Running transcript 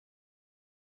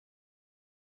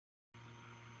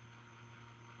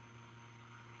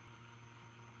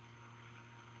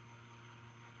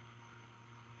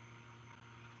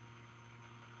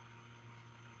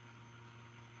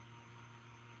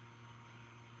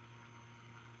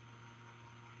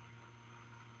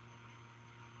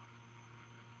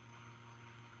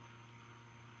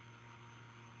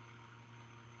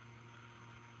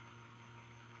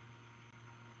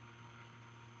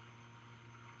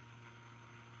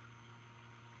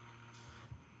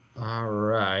All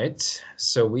right,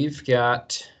 so we've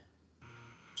got.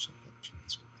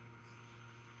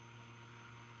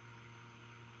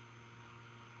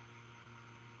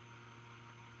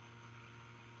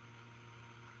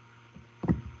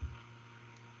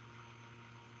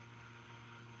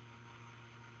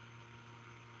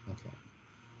 Okay.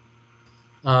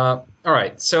 All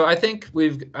right, so I think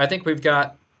we've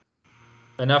got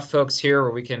enough folks here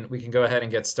where we can go ahead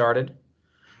and get started.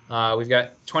 We've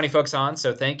got 20 folks on,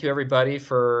 so thank you everybody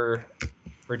for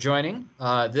joining.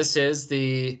 This is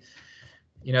the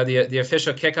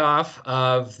official kickoff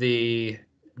of the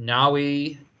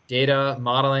NAWI Data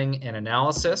Modeling and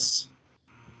Analysis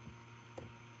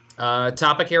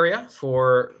topic area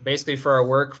for our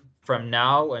work from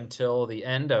now until the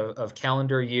end of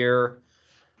calendar year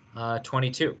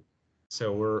 22.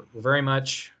 So we're very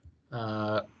much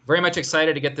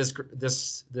excited to get this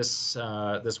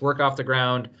work off the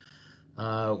ground.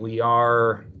 We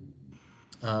are,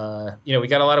 we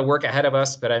got a lot of work ahead of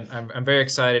us, but I'm very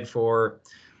excited for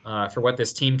what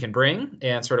this team can bring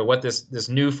and sort of what this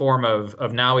new form of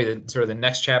NAWI, sort of the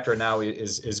next chapter of NAWI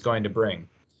is going to bring.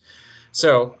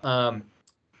 So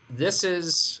this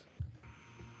is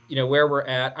where we're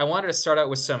at. I wanted to start out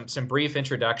with some brief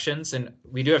introductions, and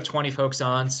we do have 20 folks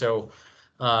on, so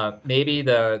maybe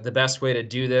the best way to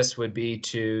do this would be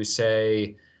to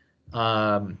say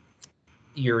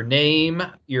your name,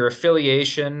 your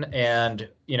affiliation, and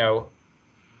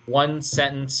one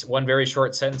very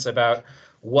short sentence about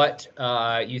what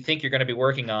you think you're going to be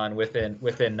working on within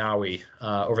NAWI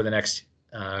over the next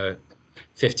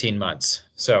 15 months.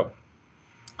 So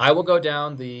I will go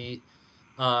down the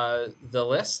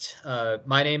list.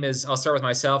 I'll start with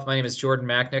myself. My name is Jordan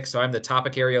Macknick, so I'm the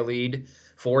topic area lead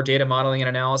for data modeling and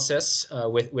analysis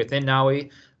within NAWI.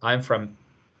 I'm from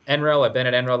NREL. I've been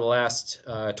at NREL the last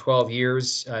 12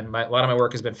 years, and a lot of my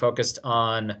work has been focused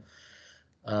on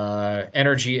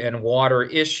energy and water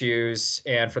issues.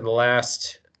 And for the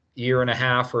last year and a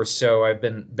half or so, I've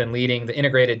been leading the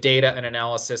integrated data and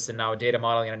analysis and now data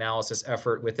modeling and analysis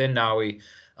effort within NAWI,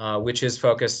 which has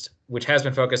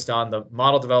been focused on the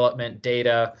model development,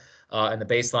 data, and the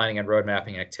baselining and road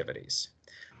mapping activities.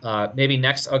 Maybe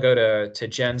next I'll go to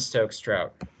Jen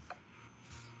Stokes-Strout.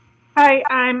 Hi,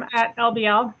 I'm at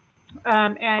LBL,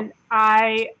 and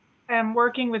I am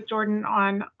working with Jordan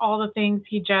on all the things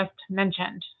he just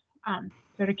mentioned.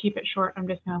 So to keep it short, I'm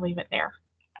just going to leave it there.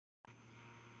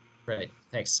 Great,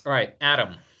 thanks. All right,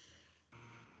 Adam.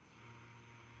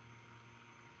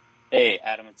 Hey,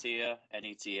 Adam Attia,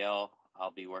 NETL.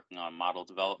 I'll be working on model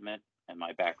development, and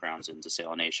my background's in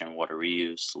desalination, water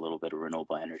reuse, a little bit of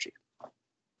renewable energy.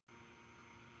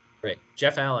 Great.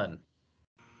 Jeff Allen.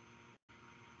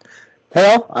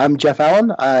 Hello, I'm Jeff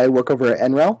Allen. I work over at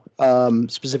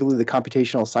NREL, specifically the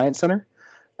Computational Science Center,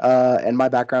 and my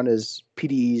background is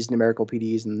PDEs, numerical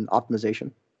PDEs, and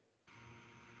optimization.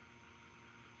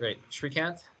 Great.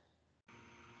 Srikanth?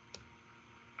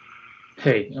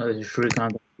 Hey, this is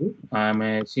Srikanth. I'm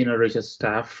a senior research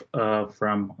staff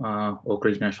from Oak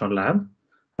Ridge National Lab.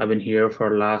 I've been here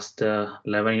for the last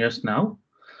 11 years now.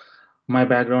 My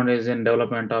background is in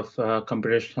development of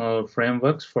computational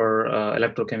frameworks for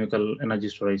electrochemical energy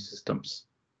storage systems.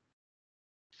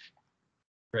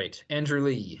 Great. Andrew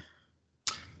Lee.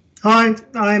 Hi,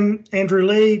 I'm Andrew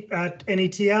Lee at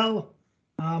NETL.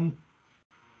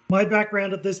 My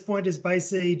background at this point is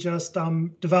basically just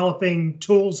developing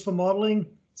tools for modeling.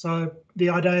 So the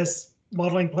IDAS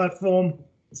modeling platform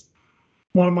is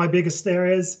one of my biggest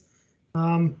areas.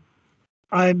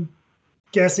 I'm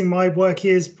guessing my work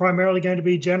here is primarily going to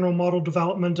be general model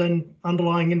development and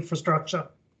underlying infrastructure.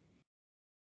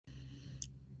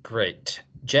 Great.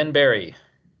 Jen Berry.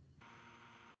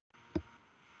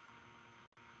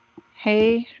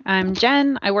 Hey, I'm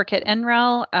Jen. I work at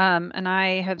NREL, and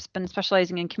I have been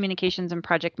specializing in communications and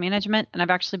project management, and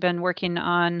I've actually been working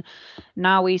on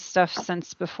NAWI stuff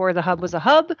since before the hub was a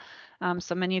hub.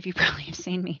 So many of you probably have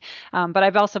seen me, but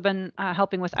I've also been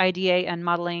helping with IDA and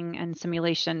modeling and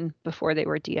simulation before they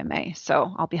were DMA.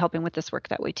 So I'll be helping with this work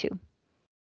that way too.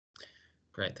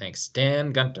 Great, thanks.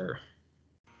 Dan Gunter.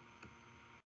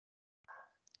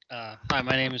 Hi,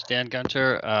 my name is Dan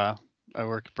Gunter. I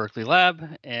work at Berkeley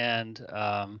Lab, and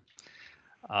I'm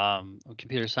a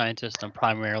computer scientist. I'm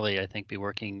primarily, I think, be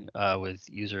working with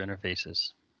user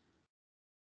interfaces.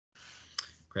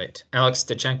 Great. Alex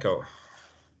Dachenko.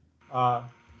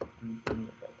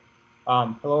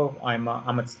 Hello,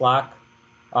 I'm at Slack.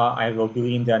 I will be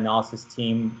leading the analysis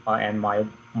team, and my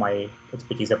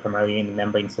expertise are primarily in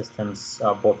membrane systems,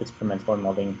 both experimental and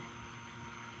modeling.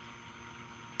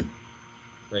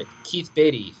 Great. Keith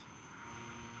Beatty.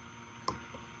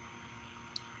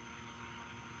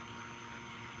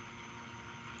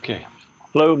 Okay.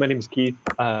 Hello, my name is Keith.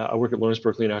 I work at Lawrence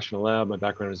Berkeley National Lab. My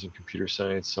background is in computer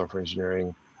science, software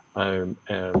engineering. I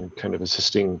am kind of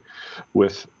assisting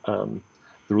with the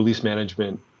release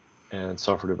management and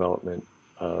software development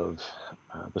of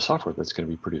the software that's going to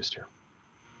be produced here.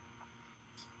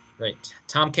 Great.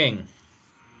 Tom King.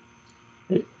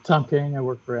 Hey, Tom King. I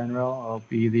work for NREL. I'll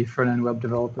be the front-end web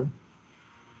developer.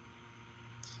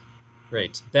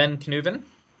 Great. Ben Knuven.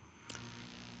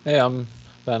 Hey, I'm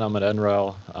Ben. I'm at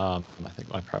NREL. I think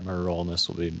my primary role in this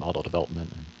will be model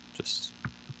development and just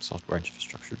software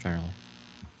infrastructure generally.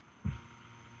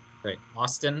 Great.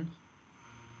 Austin.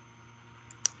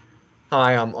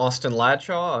 Hi, I'm Austin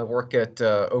Ladshaw. I work at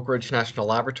Oak Ridge National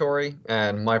Laboratory,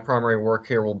 and my primary work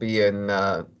here will be in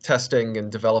testing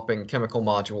and developing chemical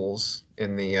modules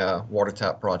in the water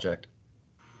tap project.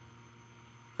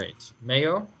 Great.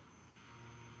 Mayo.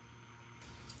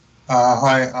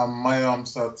 Hi, I'm Maya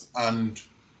Amsat, and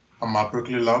I'm at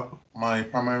Berkeley Lab. My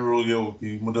primary role here will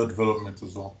be model development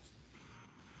as well.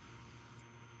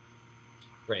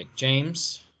 Great.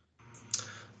 James.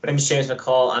 My name is James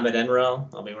McCall. I'm at NREL.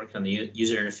 I'll be working on the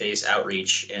user interface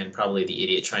outreach and probably the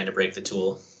idiot trying to break the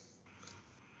tool.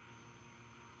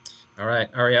 All right.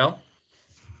 Ariel.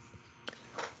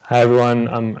 Hi, everyone.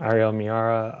 I'm Ariel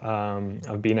Miara.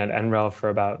 I've been at NREL for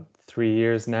about 3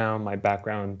 years now. My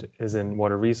background is in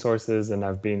water resources, and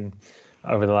I've been,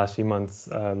 over the last few months,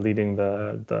 leading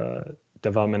the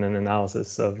development and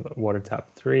analysis of WaterTap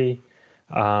 3.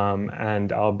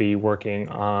 And I'll be working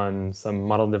on some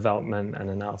model development and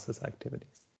analysis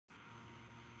activities.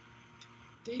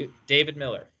 David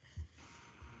Miller.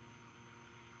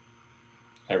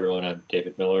 Hi, everyone. I'm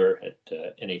David Miller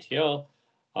at NATL.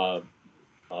 I'll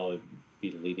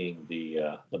be leading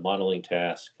the modeling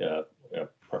task,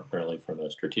 primarily from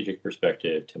a strategic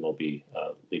perspective. Tim will be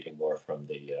leading more from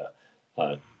the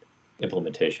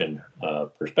implementation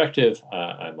perspective.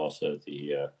 I'm also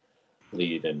the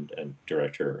lead and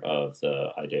director of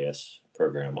the IDAS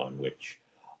program on which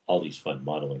all these fun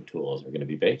modeling tools are going to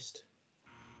be based.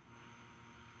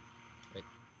 Great.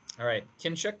 All right,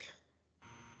 Kinshuk.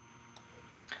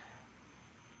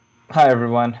 Hi,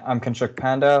 everyone. I'm Kinshuk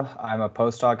Panda. I'm a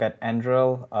postdoc at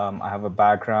NREL. I have a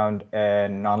background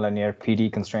in nonlinear PD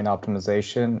constraint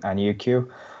optimization and UQ.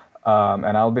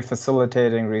 And I'll be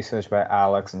facilitating research by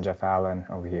Alex and Jeff Allen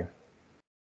over here.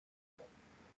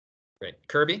 Great.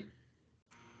 Kirby.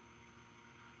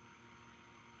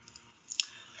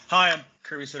 Hi, I'm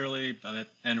Kirby Sitterly. I'm at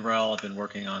NREL. I've been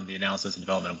working on the analysis and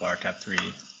development of WaterTap 3,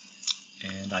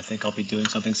 and I think I'll be doing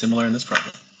something similar in this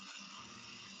project.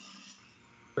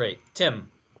 Great. Tim.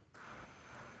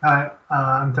 Hi,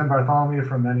 I'm Tim Bartholomew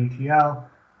from NETL,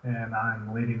 and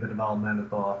I'm leading the development of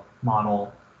the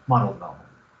model development.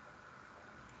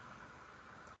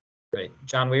 Great.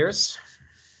 John Weirs.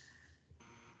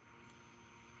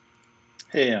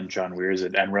 Hey, I'm John Weirs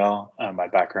at NREL. My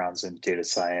background's in data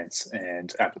science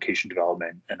and application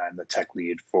development, and I'm the tech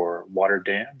lead for water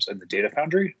dams and the Data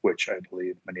Foundry, which I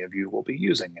believe many of you will be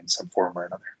using in some form or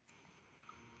another.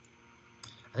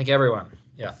 I think everyone,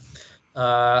 yeah.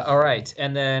 All right,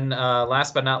 and then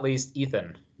last but not least,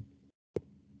 Ethan.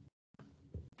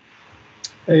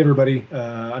 Hey, everybody.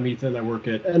 I'm Ethan. I work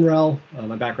at NREL.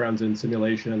 My background's in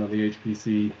simulation on the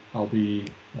HPC. I'll be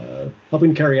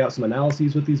helping carry out some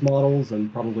analyses with these models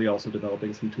and probably also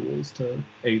developing some tools to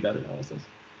aid that analysis.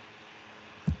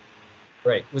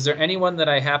 Great. Was there anyone that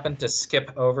I happened to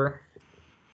skip over?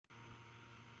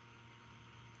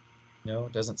 No,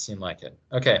 it doesn't seem like it.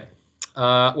 Okay.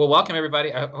 Well, welcome everybody.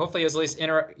 Hopefully, it was at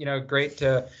least great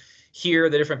to hear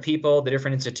the different people, the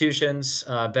different institutions,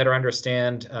 better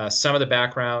understand some of the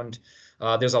background.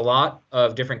 There's a lot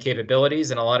of different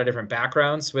capabilities and a lot of different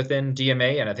backgrounds within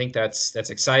DMA, and I think that's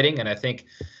exciting. And I think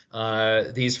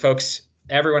these folks,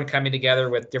 everyone coming together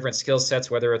with different skill sets,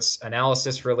 whether it's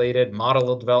analysis related,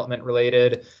 model development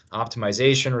related,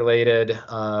 optimization related,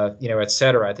 et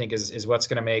cetera, I think is what's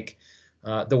going to make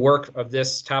the work of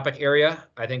this topic area,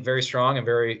 I think, very strong and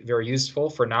very, very useful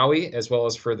for NAWI as well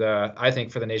as for I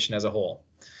think for the nation as a whole.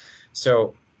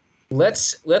 So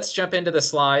let's jump into the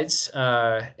slides,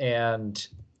 and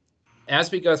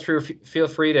as we go through, feel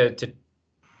free to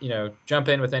jump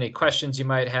in with any questions you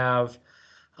might have,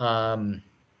 and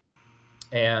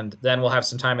then we'll have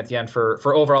some time at the end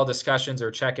for overall discussions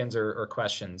or check-ins or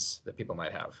questions that people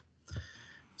might have.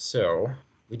 So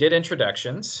we did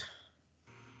introductions.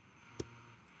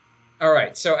 All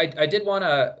right, so I did want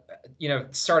to,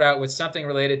 start out with something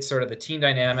related to sort of the team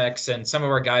dynamics and some of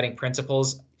our guiding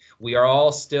principles. We are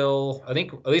all still, I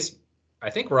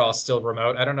think we're all still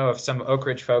remote. I don't know if some Oak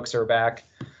Ridge folks are back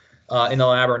in the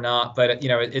lab or not, but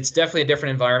it's definitely a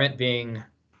different environment being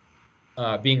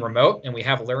being remote, and we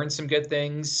have learned some good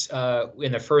things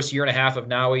in the first year and a half of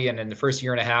NAWI and in the first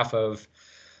year and a half of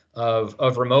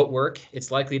remote work.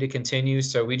 It's likely to continue,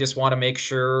 so we just want to make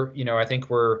sure, I think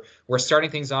we're starting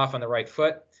things off on the right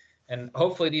foot, and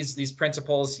hopefully these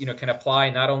principles, can apply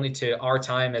not only to our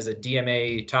time as a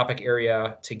DMA topic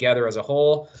area together as a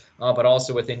whole, but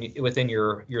also within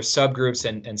your subgroups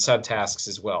and subtasks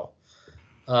as well.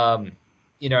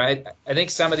 I think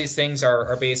some of these things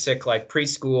are basic, like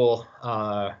preschool,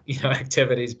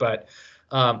 activities, but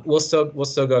we'll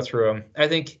still go through them. I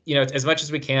think, as much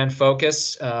as we can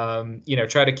focus,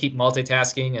 try to keep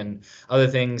multitasking and other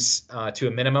things to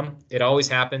a minimum. It always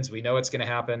happens. We know it's going to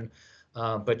happen,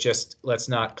 but just let's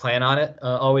not plan on it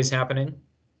always happening.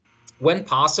 When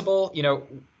possible,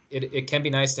 it can be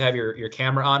nice to have your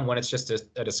camera on when it's just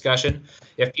a discussion.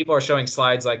 If people are showing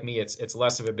slides like me, it's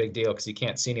less of a big deal because you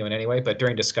can't see anyone anyway, but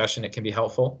during discussion, it can be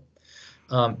helpful.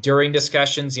 During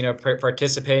discussions,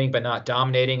 participating but not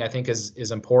dominating, I think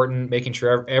is important, making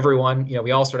sure everyone,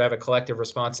 we all sort of have a collective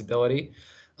responsibility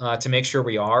to make sure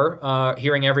we are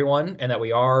hearing everyone and that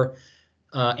we are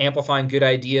amplifying good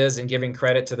ideas and giving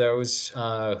credit to those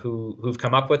who've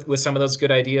come up with some of those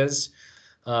good ideas.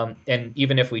 And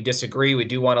even if we disagree, we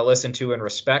do want to listen to and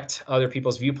respect other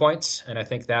people's viewpoints. And I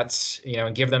think that's,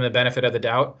 and give them the benefit of the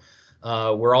doubt.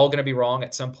 We're all going to be wrong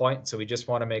at some point. So we just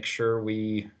want to make sure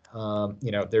we,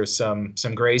 there's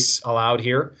some grace allowed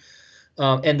here.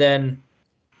 And then,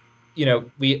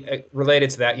 we related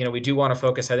to that, we do want to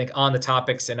focus, I think, on the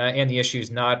topics and the issues,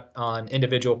 not on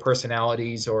individual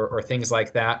personalities or things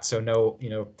like that. So no,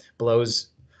 blows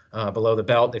below the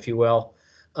belt, if you will.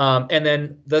 And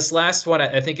then this last one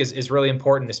I think is really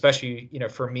important, especially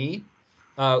for me,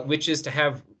 which is to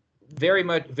have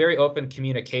very open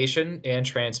communication and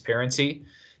transparency.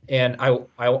 And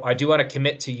I do want to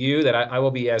commit to you that I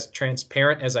will be as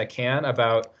transparent as I can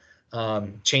about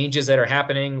changes that are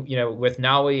happening, with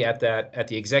NAWI at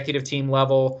the executive team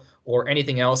level, or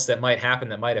anything else that might happen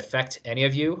that might affect any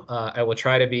of you. I will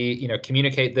try to be,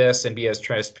 communicate this and be as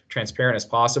transparent as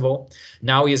possible.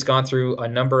 NAWI has gone through a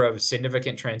number of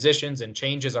significant transitions and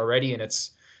changes already in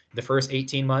the first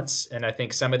 18 months. And I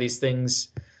think some of these things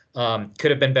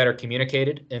could have been better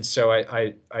communicated. And so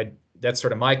I that's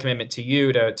sort of my commitment to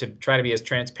you to try to be as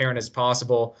transparent as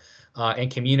possible and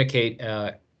communicate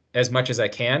as much as I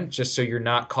can, just so you're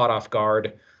not caught off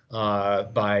guard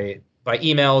by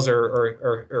emails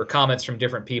or comments from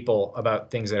different people about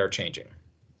things that are changing.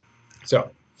 So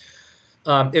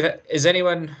if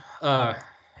anyone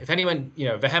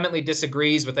vehemently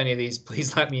disagrees with any of these,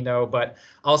 please let me know. But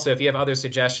also, if you have other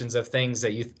suggestions of things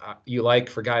that you like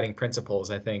for guiding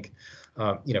principles, I think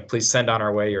please send on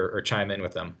our way or chime in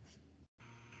with them.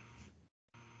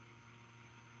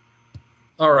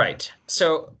 All right,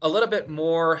 so a little bit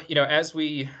more,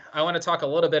 I want to talk a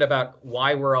little bit about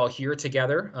why we're all here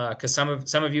together, because some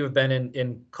of you have been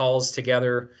in calls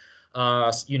together.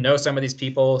 Some of these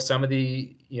people,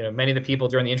 many of the people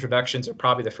during the introductions are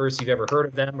probably the first you've ever heard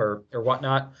of them or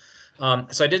whatnot.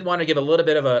 So I did want to give a little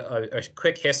bit of a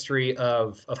quick history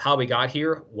of how we got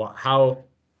here, how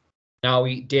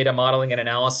NAWI data modeling and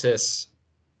analysis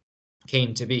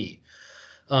came to be,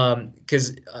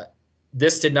 because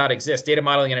this did not exist. Data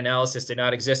modeling and analysis did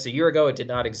not exist a year ago. It did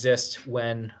not exist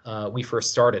when we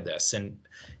first started this. And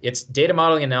it's data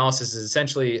modeling analysis is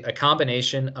essentially a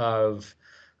combination of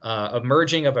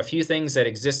merging of a few things that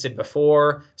existed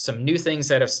before, some new things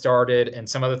that have started, and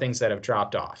some other things that have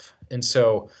dropped off. And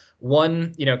so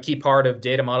one key part of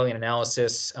data modeling and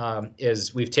analysis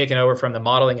is we've taken over from the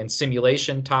modeling and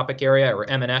simulation topic area, or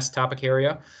M&S topic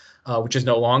area, which is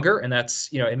no longer. And that's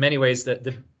in many ways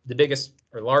the biggest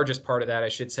or largest part of that, I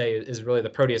should say, is really the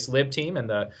Proteus Lib team and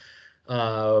the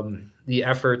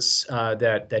efforts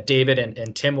that David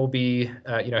and Tim will be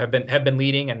have been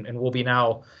leading and will be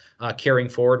now carrying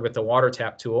forward with the water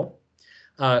tap tool.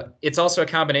 It's also a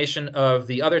combination of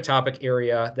the other topic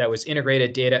area that was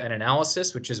integrated data and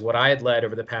analysis, which is what I had led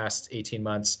over the past 18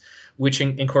 months, which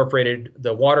incorporated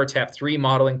the water tap 3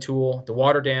 modeling tool, the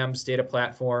water dams data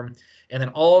platform, and then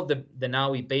all of the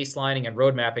NAWI baselining and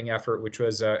road mapping effort, which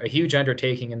was a huge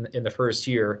undertaking in the first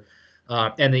year,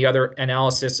 and the other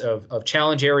analysis of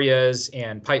challenge areas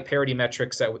and pipe parity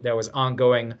metrics that was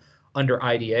ongoing under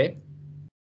IDA.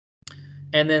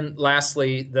 And then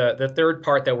lastly, the third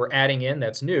part that we're adding in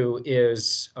that's new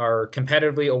is our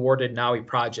competitively awarded NAWI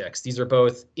projects. These are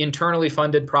both internally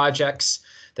funded projects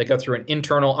that go through an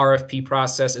internal RFP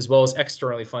process, as well as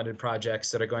externally funded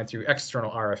projects that are going through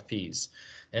external RFPs.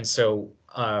 And so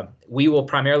we will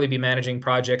primarily be managing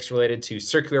projects related to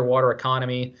circular water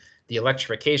economy, the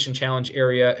electrification challenge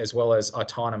area, as well as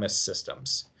autonomous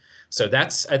systems. So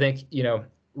that's, I think,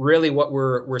 really what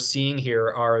we're seeing here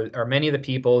are many of the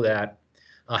people that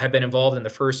have been involved in the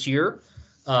first year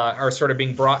are sort of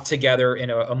being brought together in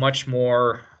a much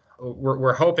more,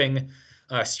 we're hoping,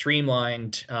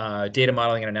 streamlined data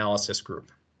modeling and analysis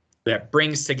group that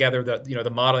brings together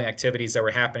the modeling activities that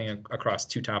were happening across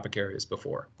 2 topic areas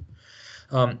before.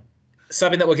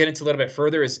 Something that we'll get into a little bit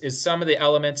further is some of the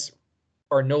elements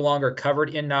are no longer covered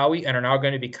in NAWI and are now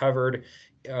going to be covered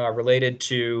related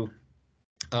to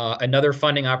another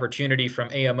funding opportunity from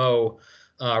AMO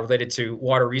related to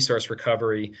water resource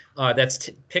recovery. It's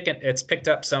picked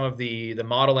up some of the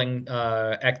modeling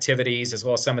activities as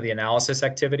well as some of the analysis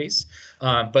activities,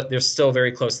 but there's still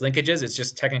very close linkages. It's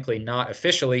just technically not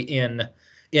officially in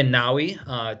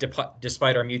NAWI,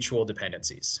 despite our mutual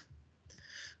dependencies.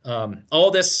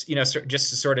 All this,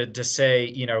 just to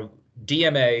say,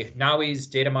 DMA, NAWI's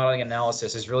data modeling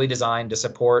analysis, is really designed to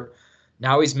support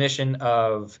NAWI's mission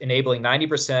of enabling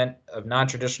 90% of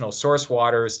non-traditional source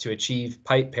waters to achieve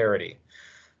pipe parity.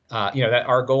 That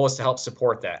our goal is to help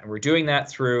support that. And we're doing that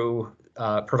through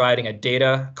providing a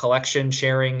data collection,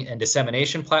 sharing, and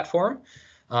dissemination platform,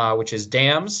 which is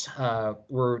DAMS.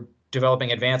 We're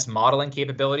developing advanced modeling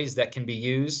capabilities that can be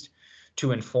used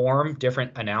to inform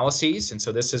different analyses. And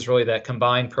so this is really that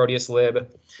combined Proteus Lib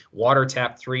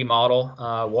WaterTap 3 model,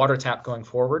 WaterTap going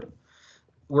forward.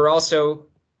 We're also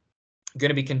going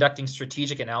to be conducting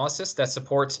strategic analysis that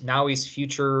supports NAWI's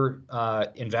future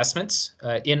investments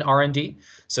in R&D.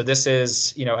 So this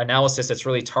is, analysis that's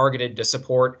really targeted to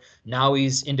support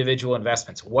NAWI's individual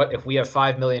investments. What if we have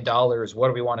 $5 million? What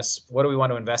do we want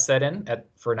to invest that in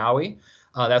for NAWI?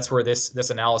 That's where this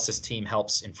analysis team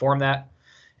helps inform that.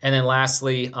 And then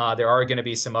lastly, there are going to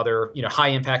be some other, high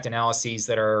impact analyses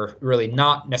that are really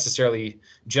not necessarily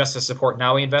just to support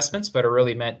NAWI investments, but are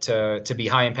really meant to be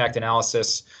high impact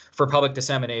analysis for public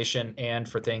dissemination and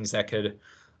for things that could,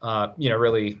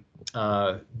 really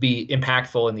be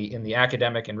impactful in the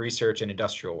academic and research and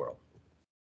industrial world.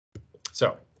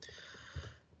 So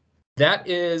that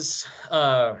is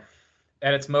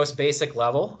at its most basic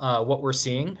level, what we're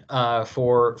seeing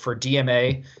for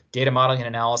DMA, data modeling and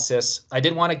analysis. I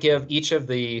did want to give each of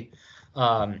the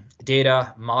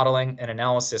data modeling and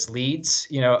analysis leads,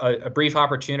 a brief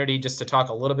opportunity just to talk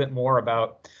a little bit more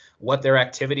about what their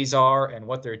activities are and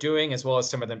what they're doing, as well as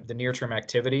some of the near-term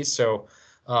activities. So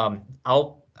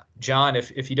John,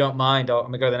 if you don't mind, I'm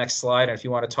gonna go to the next slide. And if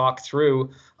you want to talk through,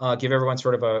 give everyone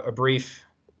sort of a brief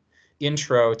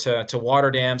intro to water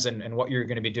dams and what you're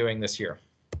going to be doing this year.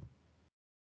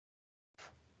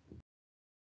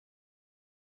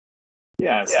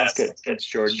 Yeah, sounds good. Thanks,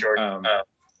 George. I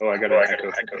got to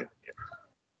echo.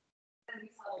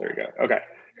 There we go.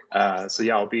 Okay. So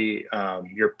yeah, I'll be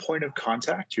your point of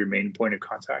contact, your main point of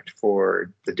contact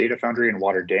for the Data Foundry and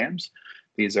water dams.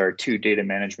 These are 2 data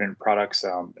management products.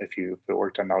 If you've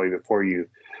worked on NAWI before, you've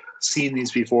seen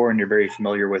these before and you're very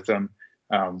familiar with them.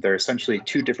 They're essentially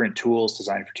 2 different tools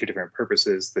designed for 2 different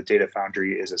purposes. The Data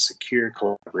Foundry is a secure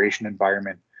collaboration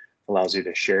environment, allows you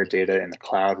to share data in the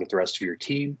cloud with the rest of your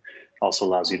team, also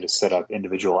allows you to set up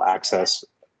individual access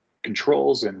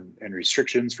controls and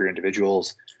restrictions for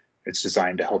individuals. It's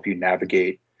designed to help you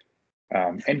navigate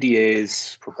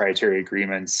NDAs, proprietary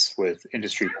agreements with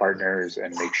industry partners,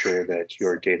 and make sure that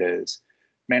your data is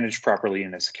managed properly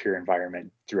in a secure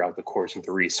environment throughout the course of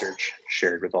the research,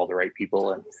 shared with all the right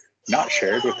people and not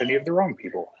shared with any of the wrong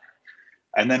people.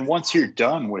 And then once you're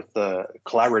done with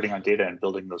collaborating on data and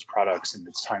building those products, and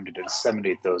it's time to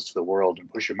disseminate those to the world and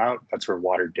push them out, that's where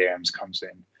Water Dams comes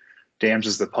in. Dams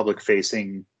is the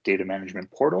public-facing data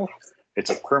management portal. It's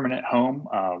a permanent home,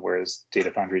 whereas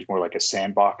Data Foundry is more like a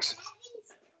sandbox.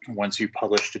 Once you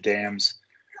publish to Dams,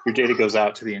 your data goes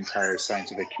out to the entire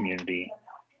scientific community,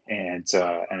 and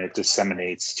it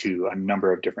disseminates to a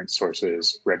number of different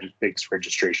sources, makes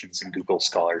registrations in Google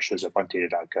Scholar, shows up on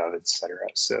data.gov, et cetera.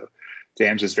 So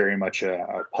DAMS is very much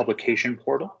a publication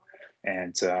portal,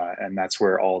 and that's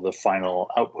where all the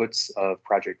final outputs of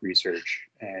project research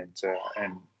and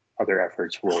other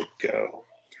efforts will go.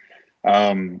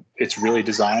 It's really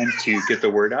designed to get the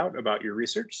word out about your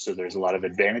research. So there's a lot of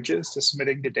advantages to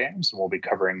submitting to DAMS, and we'll be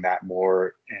covering that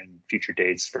more in future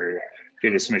dates for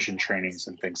data submission trainings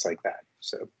and things like that.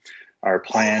 So our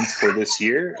plans for this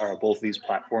year, both of these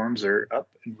platforms are up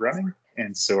and running.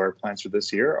 And so our plans for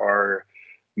this year are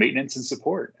maintenance and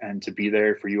support, and to be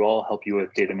there for you all, help you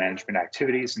with data management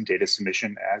activities and data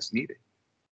submission as needed.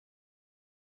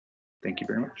 Thank you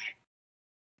very much.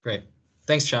 Great.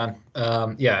 Thanks, John.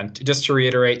 Yeah, and just to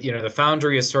reiterate, the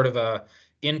Foundry is sort of a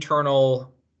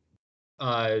internal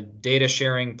data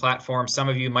sharing platform. Some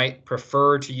of you might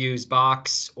prefer to use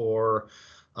Box or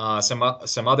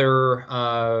some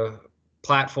other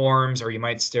platforms, or you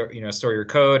might store your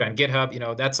code on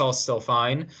GitHub. That's all still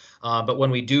fine. But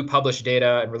when we do publish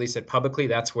data and release it publicly,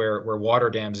 that's where water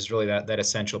dams is really that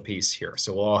essential piece here.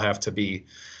 So we'll all have to be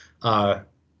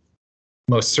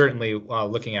most certainly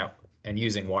looking at and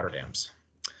using water dams.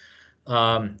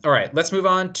 All right, let's move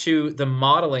on to the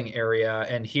modeling area.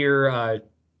 And here,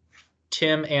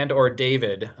 Tim and or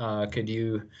David, could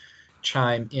you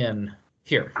chime in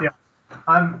here? Yeah,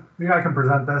 I think I can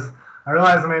present this. I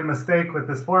realize I made a mistake with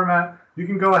this format. You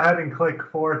can go ahead and click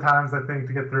 4 times, I think,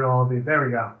 to get through all of these. There we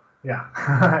go. Yeah,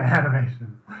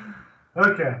 animation.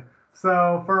 Okay,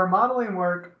 so for modeling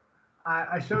work,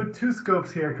 I showed 2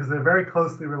 scopes here because they're very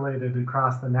closely related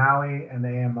across the NAWI and the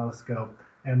AMO scope.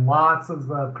 And lots of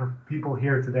the people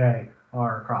here today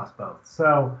are across both.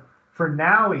 So for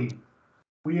NAWI,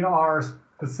 we are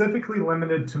specifically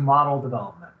limited to model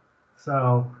development.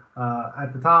 So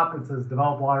at the top, it says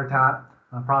develop water tap,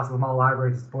 process model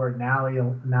library to support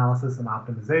NAWI analysis and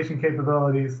optimization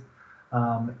capabilities.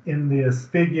 In this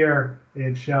figure,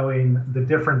 it's showing the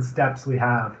different steps we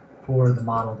have for the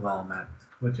model development,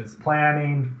 which is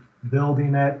planning,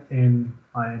 building it in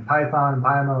Python and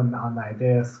PyMO and on the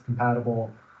IDEAS compatible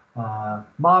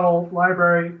model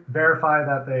library, verify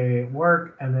that they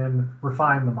work, and then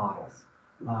refine the models.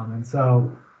 And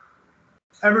so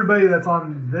everybody that's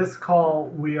on this call,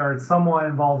 we are somewhat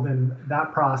involved in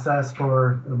that process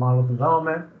for the model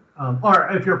development, or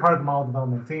if you're part of the model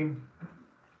development team.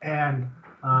 And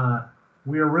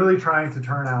we are really trying to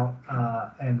turn out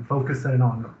and focus in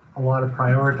on a lot of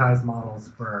prioritized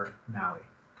models for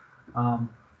NAWI.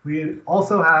 We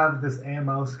also have this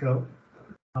AMO scope,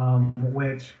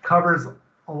 which covers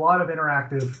a lot of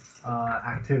interactive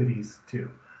activities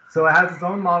too. So it has its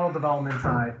own model development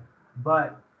side,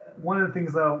 but one of the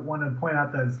things that I want to point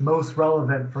out that is most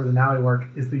relevant for the NAWI work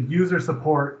is the user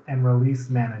support and release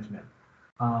management.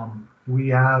 We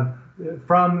have,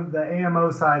 from the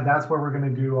AMO side, that's where we're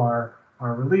going to do our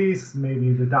release,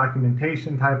 maybe the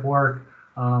documentation type work,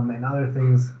 and other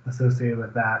things associated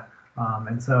with that.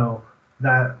 And so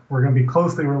that we're going to be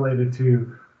closely related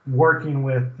to working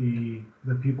with the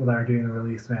people that are doing the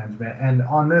release management. And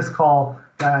on this call,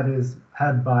 that is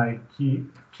headed by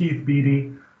Keith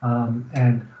Beatty,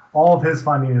 and all of his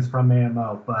funding is from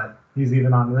AMO, but he's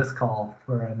even on this call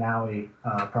for a NAWI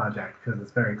project because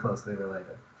it's very closely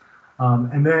related.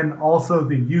 And then also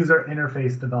the user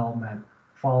interface development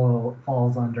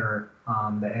falls under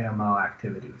the AMO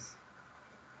activities.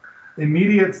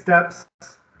 Immediate steps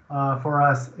for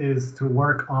us is to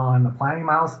work on the planning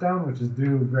milestone, which is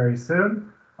due very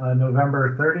soon,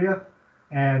 November 30th.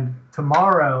 And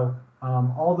tomorrow,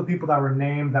 all the people that were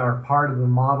named that were part of the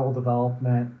model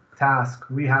development task,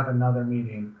 we have another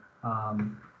meeting.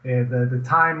 The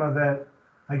time of it,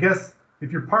 I guess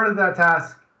if you're part of that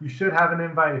task, you should have an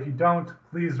invite. If you don't,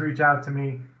 please reach out to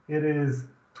me. It is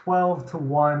 12 to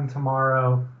 1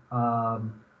 tomorrow,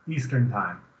 Eastern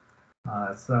time.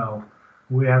 So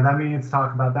we have that meeting to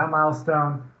talk about that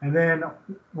milestone. And then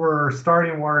we're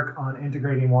starting work on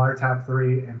integrating WaterTap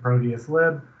 3 and Proteus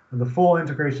Lib. The full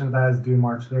integration of that is due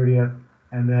March 30th.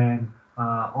 And then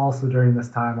also during this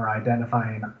time, we're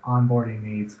identifying onboarding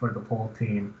needs for the full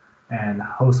team and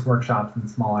host workshops and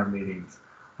smaller meetings.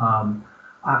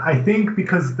 I think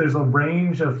because there's a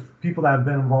range of people that have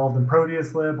been involved in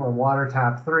Proteus Lib or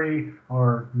WaterTap 3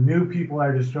 or new people that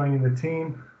are just joining the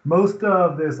team, most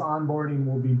of this onboarding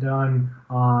will be done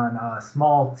on a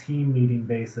small team meeting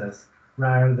basis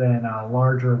rather than a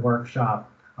larger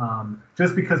workshop,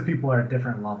 just because people are at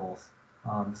different levels.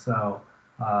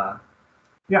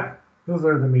 Yeah, those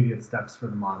are the immediate steps for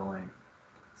the modeling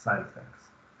side of things.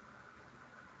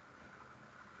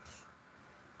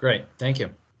 Great, thank you.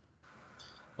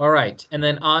 All right, and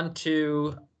then on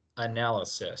to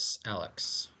analysis,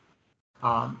 Alex.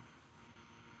 Hello,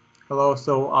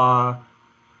 so I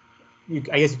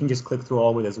guess you can just click through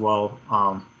all of it as well.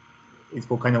 It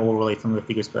will kind of overlay some of the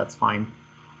figures, but that's fine.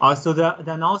 So the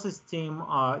analysis team,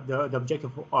 the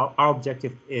objective, our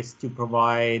objective is to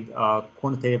provide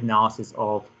quantitative analysis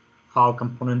of how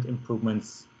component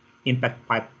improvements impact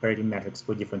pipe parity metrics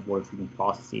for different water treatment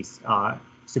processes,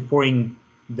 supporting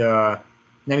the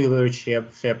NAWI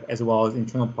leadership as well as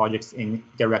internal projects in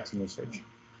directing research.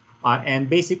 And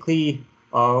basically,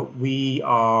 we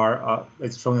are,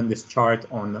 as shown in this chart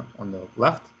on the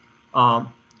left,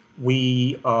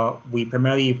 we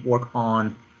primarily work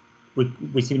on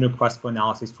receiving requests for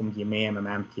analysis from DMA,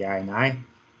 MMM, PI, and I.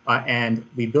 And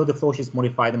we build the flowsheets,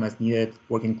 modify them as needed,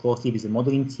 working closely with the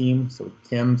modeling team, so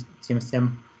Tim.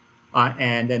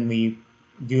 And then we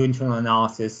do internal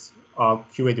analysis,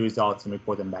 curate the results, and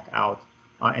report them back out.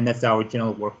 and that's our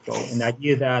general workflow. And the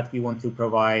idea that we want to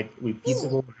provide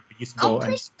repeatable, reproducible,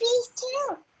 and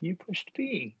you pushed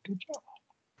B. Good job.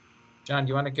 John, do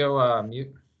you want to go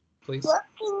mute, please?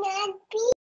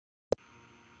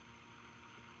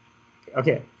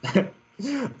 Okay.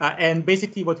 And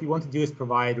basically what we want to do is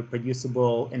provide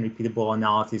reproducible and repeatable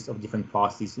analysis of different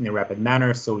processes in a rapid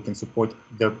manner so we can support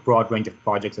the broad range of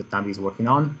projects that NAWI is working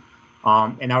on.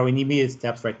 And our immediate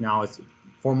steps right now is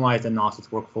formalize the analysis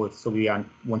workflow so we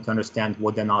want to understand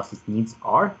what the analysis needs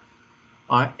are,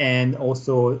 and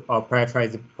also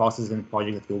prioritize the processes and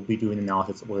projects that we'll be doing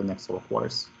analysis over the next several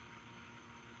quarters.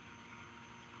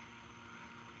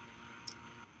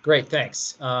 Great,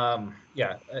 thanks.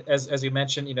 Yeah, as you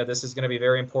mentioned, this is going to be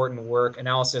very important work,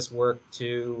 analysis work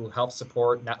to help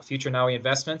support future NAWI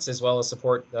investments as well as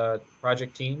support the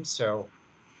project teams. So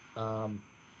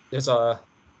there's a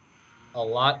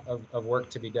lot of work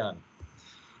to be done.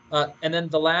 And then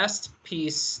the last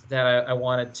piece that I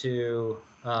wanted to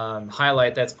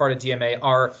highlight that's part of DMA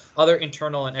are other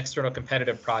internal and external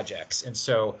competitive projects. And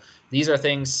so these are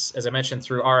things, as I mentioned,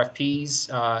 through RFPs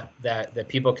that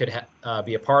people could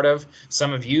be a part of.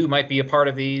 Some of you might be a part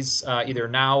of these either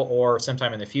now or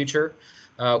sometime in the future.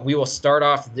 We will start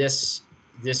off this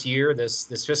year,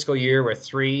 this fiscal year, with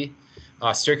 3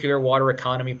 circular water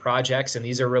economy projects, and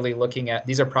these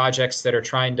are projects that are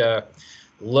trying to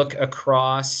look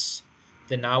across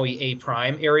the NAWI A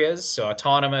prime areas, so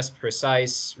autonomous,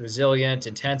 precise, resilient,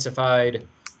 intensified,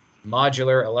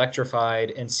 modular,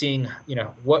 electrified, and seeing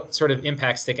what sort of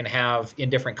impacts they can have in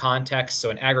different contexts. So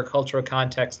in agricultural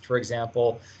context, for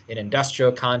example, in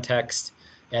industrial context,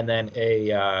 and then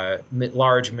a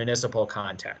large municipal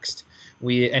context.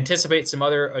 We anticipate some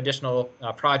other additional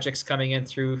projects coming in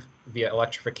through via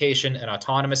electrification and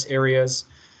autonomous areas,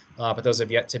 but those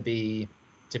have yet to be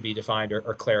defined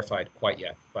or clarified quite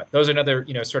yet. But those are another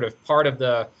sort of part of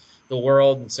the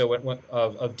world, and so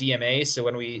of DMA. So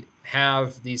when we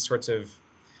have these sorts of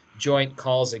joint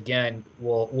calls again,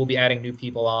 we'll be adding new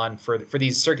people on for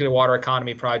these circular water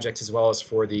economy projects as well as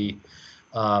for the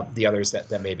others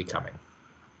that may be coming.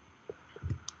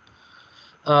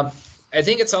 I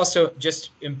think it's also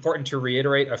just important to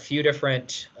reiterate a few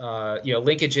different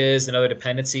linkages and other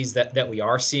dependencies that we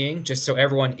are seeing, just so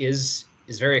everyone is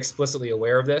very explicitly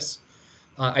aware of this.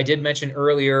 I did mention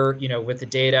earlier, with the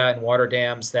data and water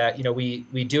dams that,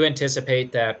 we do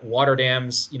anticipate that water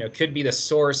dams, could be the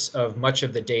source of much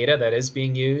of the data that is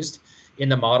being used in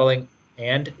the modeling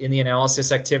and in the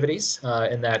analysis activities,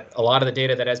 and that a lot of the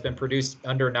data that has been produced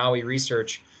under NAWI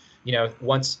research,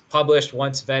 once published,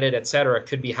 once vetted, et cetera,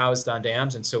 could be housed on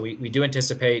dams. And so we do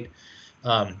anticipate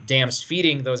dams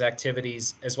feeding those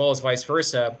activities as well as vice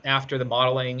versa after the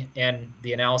modeling and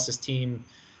the analysis team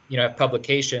have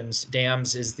publications.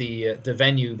 Dams is the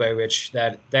venue by which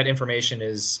that information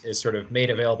is sort of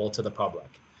made available to the public.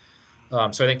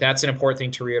 So I think that's an important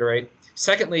thing to reiterate.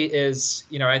 Secondly is,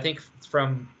 I think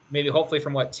hopefully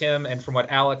from what Tim and from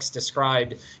what Alex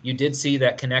described, you did see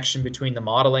that connection between the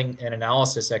modeling and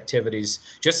analysis activities.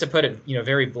 Just to put it,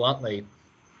 very bluntly,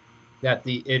 that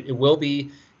it will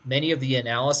be many of the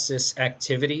analysis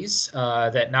activities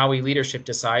that NAWI leadership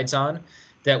decides on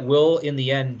that will, in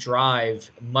the end,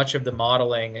 drive much of the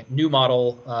modeling, new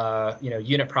model,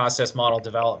 unit process model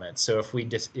development. So if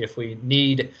we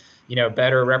need,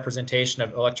 better representation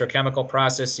of electrochemical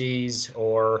processes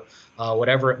or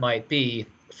whatever it might be,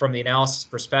 from the analysis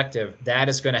perspective, that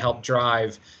is going to help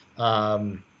drive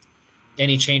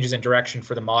any changes in direction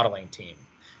for the modeling team.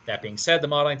 That being said, the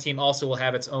modeling team also will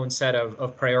have its own set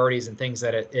of priorities and things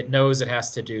that it knows it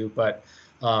has to do, but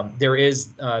there is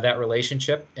that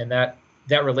relationship, and that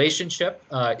relationship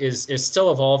is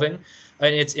still evolving,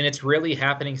 and it's really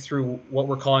happening through what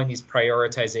we're calling these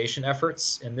prioritization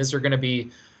efforts. And these are going to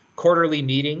be quarterly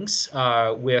meetings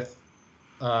with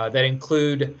that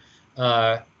include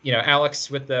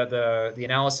Alex with the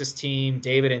analysis team,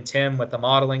 David and Tim with the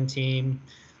modeling team,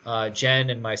 Jen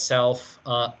and myself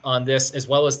on this, as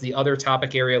well as the other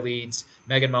topic area leads,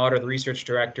 Megan Mauder, the research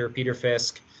director, Peter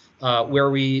Fisk, where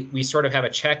we sort of have a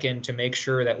check-in to make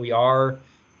sure that we are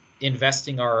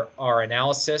investing our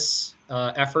analysis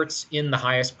efforts in the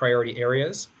highest priority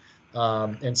areas.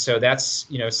 And so that's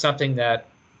something that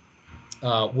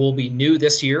will be new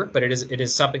this year, but it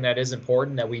is something that is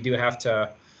important that we do have to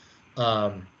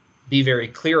be very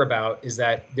clear about, is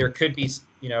that there could be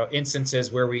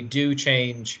instances where we do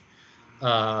change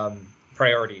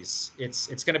priorities.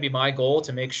 It's going to be my goal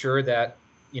to make sure that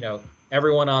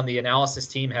everyone on the analysis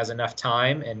team has enough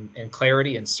time and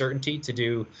clarity and certainty to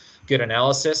do good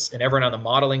analysis, and everyone on the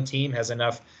modeling team has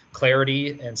enough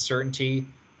clarity and certainty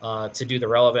to do the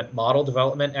relevant model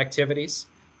development activities.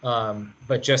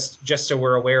 But just so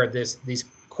we're aware of these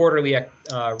quarterly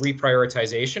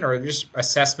reprioritization or just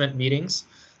assessment meetings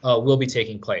will be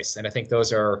taking place. And I think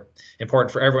those are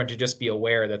important for everyone to just be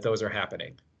aware that those are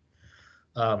happening.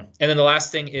 And then the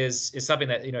last thing is something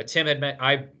that Tim had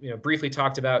met, briefly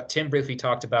talked about, Tim briefly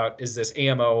talked about, is this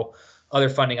AMO other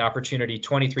funding opportunity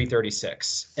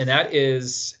 2336, and that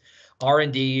is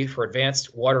R&D for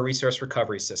advanced water resource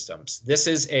recovery systems. This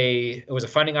is it was a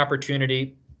funding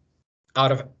opportunity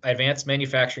out of Advanced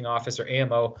Manufacturing Office, or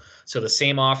AMO, so the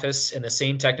same office and the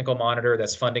same technical monitor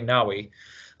that's funding NAWI.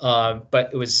 But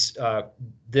it was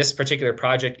this particular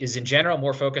project is in general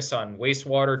more focused on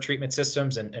wastewater treatment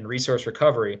systems and resource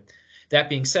recovery. That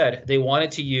being said, they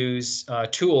wanted to use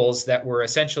tools that were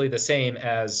essentially the same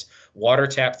as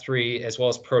WaterTap 3 as well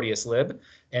as Proteus Lib.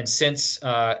 And since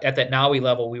at that NAWI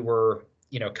level we were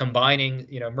combining,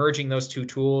 merging those two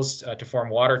tools to form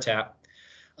WaterTap,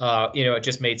 it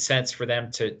just made sense for them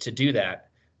to do that.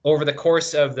 Over the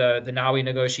course of the NAWI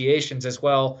negotiations as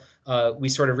well, we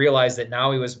sort of realized that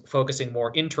NAWI was focusing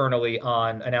more internally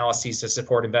on analyses to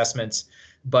support investments,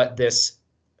 but this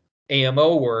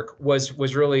AMO work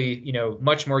was really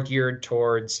much more geared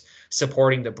towards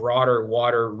supporting the broader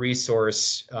water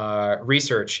resource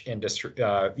research industry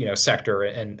sector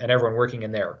and everyone working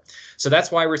in there. So that's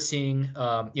why we're seeing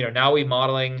NAWI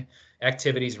modeling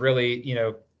activities really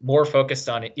more focused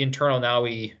on internal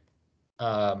NAWI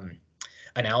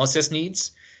analysis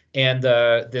needs. And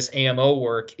this AMO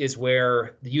work is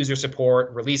where the user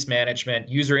support, release management,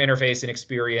 user interface and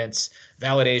experience,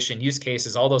 validation, use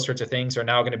cases, all those sorts of things are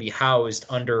now going to be housed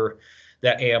under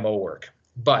that AMO work.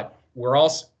 But we're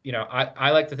also,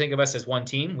 I like to think of us as one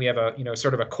team. We have a,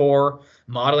 sort of a core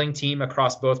modeling team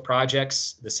across both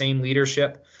projects, the same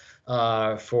leadership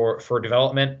for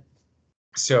development.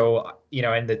 So,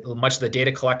 and much of the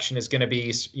data collection is going to be,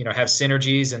 have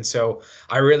synergies. And so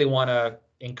I really want to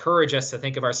encourage us to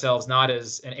think of ourselves not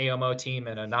as an AMO team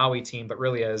and a NAWI team, but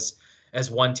really as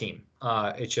one team.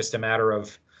 It's just a matter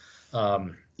of,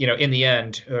 in the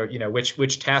end,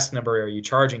 which task number are you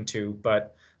charging to?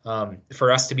 But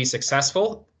for us to be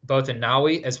successful, both in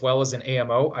NAWI as well as in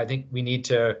AMO, I think we need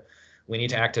to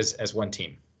act as one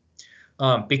team.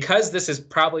 Because this is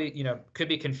probably, could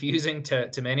be confusing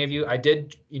to many of you, I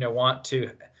did, want to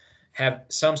have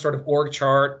some sort of org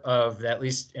chart of at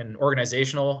least an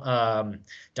organizational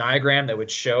diagram that would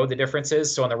show the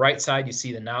differences. So on the right side, you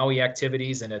see the NAWI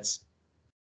activities and its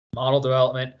model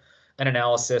development and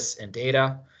analysis and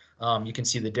data. You can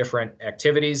see the different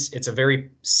activities. It's a very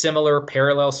similar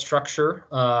parallel structure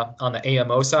on the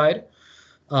AMO side.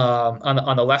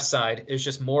 On the left side is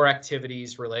just more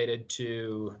activities related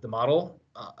to the model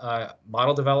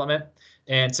development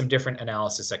and some different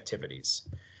analysis activities.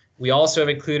 We also have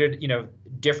included,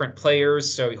 different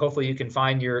players. So hopefully you can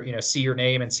find see your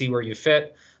name and see where you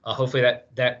fit. Hopefully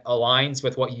that aligns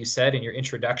with what you said in your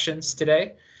introductions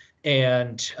today.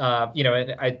 And,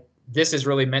 this is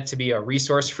really meant to be a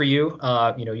resource for you.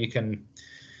 You can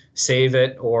save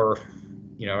it or,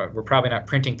 we're probably not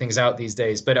printing things out these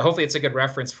days, but hopefully it's a good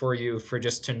reference for you for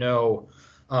just to know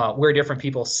where different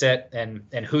people sit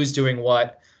and who's doing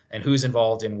what and who's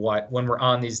involved in what when we're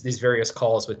on these various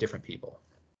calls with different people.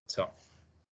 So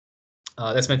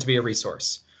that's meant to be a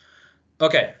resource.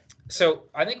 Okay, so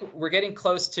I think we're getting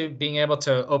close to being able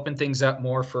to open things up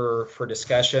more for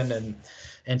discussion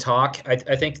and talk.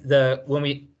 I think when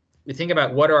we think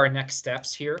about what are our next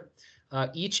steps here,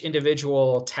 each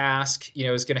individual task,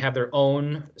 is going to have their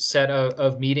own set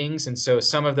of meetings, and so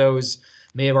some of those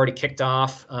may have already kicked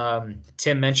off.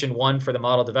 Tim mentioned one for the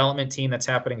model development team that's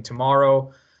happening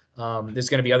tomorrow. There's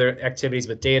going to be other activities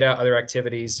with data, other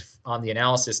activities on the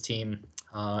analysis team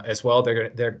as well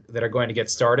that are going to get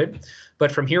started.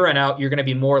 But from here on out, you're going to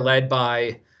be more led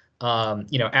by,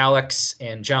 Alex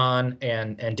and John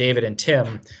and David and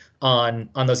Tim on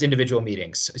those individual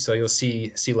meetings. So you'll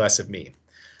see less of me.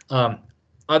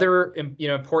 Other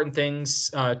important things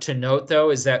to note,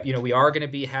 though, is that we are going to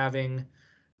be having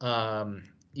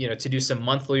to do some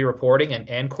monthly reporting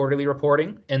and quarterly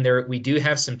reporting, and we do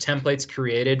have some templates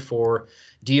created for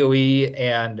DOE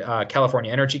and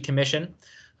California Energy Commission,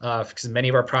 because many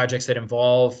of our projects that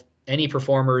involve any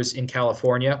performers in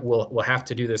California will have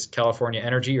to do this California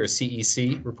Energy or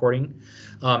CEC reporting.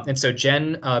 And so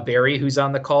Jen Barry, who's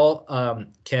on the call,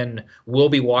 will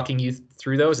be walking you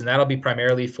through those, and that'll be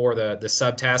primarily for the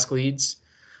subtask leads,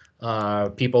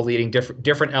 people leading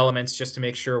different elements, just to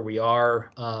make sure we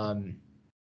are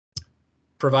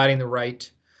providing the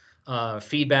right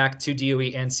feedback to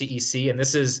DOE and CEC. And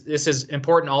this is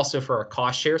important also for our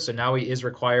cost share. So NAWI is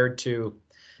required to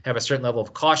have a certain level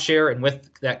of cost share, and with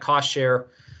that cost share,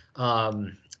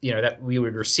 that we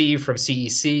would receive from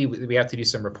CEC, we have to do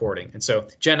some reporting. And so,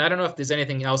 Jen, I don't know if there's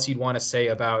anything else you'd want to say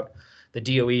about the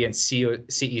DOE and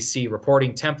CEC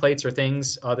reporting templates or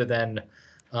things other than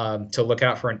to look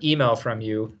out for an email from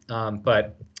you.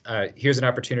 But here's an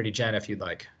opportunity, Jen, if you'd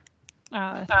like.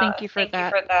 Thank you for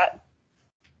that.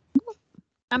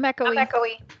 I'm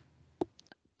echoey.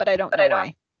 But I don't know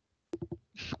why.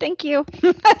 Thank you.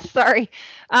 Sorry.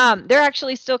 They're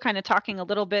actually still kind of talking a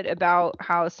little bit about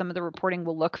how some of the reporting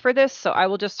will look for this. So I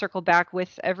will just circle back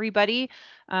with everybody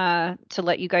to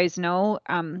let you guys know.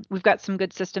 We've got some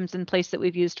good systems in place that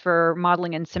we've used for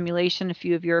modeling and simulation. A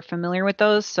few of you are familiar with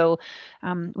those. So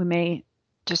we may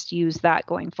just use that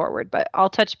going forward. But I'll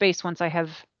touch base once I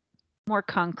have more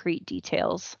concrete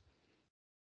details.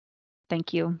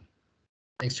 Thank you.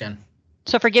 Thanks, Jen.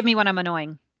 So forgive me when I'm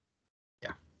annoying.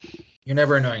 You're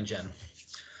never annoying, Jen.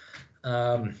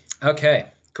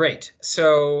 Okay, great.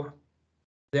 So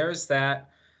there's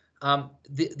that.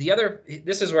 The other,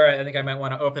 this is where I think I might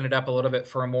want to open it up a little bit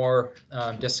for a more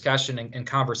discussion and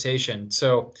conversation.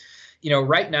 So,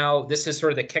 right now, this is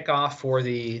sort of the kickoff for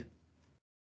the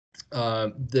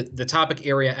topic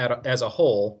area as a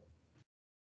whole,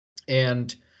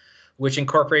 and which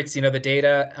incorporates, the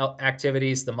data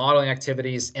activities, the modeling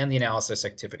activities, and the analysis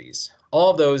activities.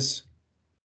 All of those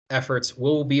efforts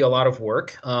will be a lot of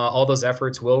work. All those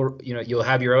efforts will, you'll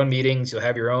have your own meetings, you'll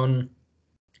have your own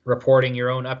reporting, your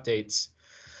own updates.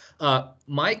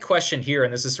 My question here,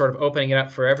 and this is sort of opening it up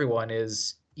for everyone,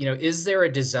 is, is there a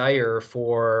desire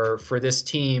for this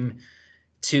team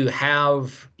to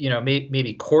have,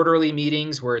 maybe quarterly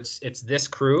meetings where it's this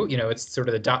crew, it's sort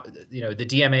of the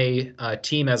DMA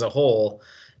team as a whole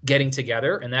getting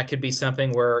together, and that could be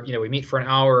something where, we meet for an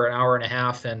hour and a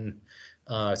half, and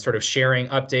sort of sharing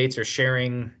updates or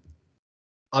sharing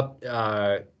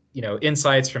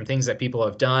insights from things that people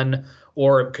have done,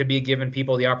 or it could be giving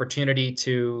people the opportunity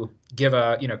to give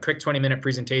a quick 20-minute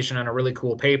presentation on a really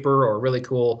cool paper or really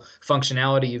cool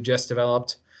functionality you've just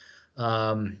developed,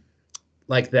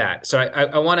 like that. So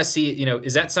I want to see,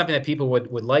 is that something that people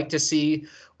would like to see,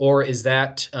 or is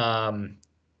that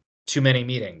too many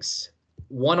meetings?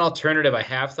 One alternative I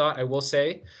have thought, I will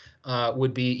say,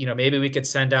 would be, maybe we could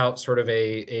send out sort of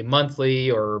a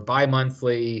monthly or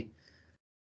bi-monthly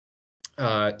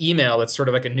email that's sort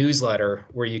of like a newsletter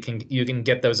where you can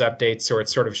get those updates, or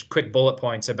it's sort of quick bullet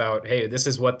points about, hey, this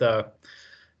is what the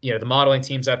modeling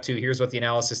team's up to, here's what the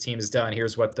analysis team has done,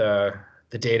 here's what the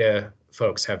data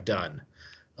folks have done.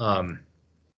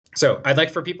 So I'd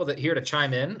like for people here to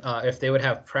chime in if they would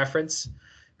have preferences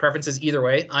either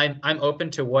way. I'm open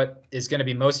to what is going to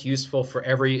be most useful for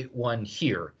everyone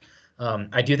here.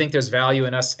 I do think there's value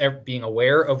in us being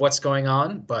aware of what's going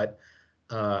on, but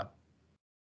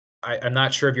I'm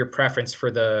not sure of your preference for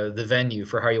the venue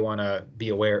for how you want to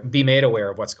be made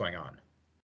aware of what's going on.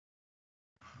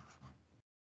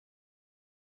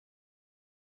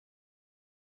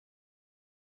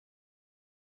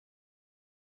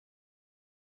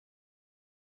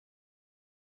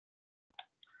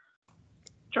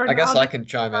 Jordan, I guess I'll I just can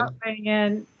chime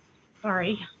in.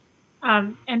 Sorry.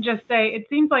 And just say, it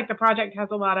seems like the project has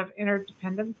a lot of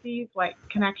interdependencies, like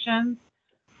connections,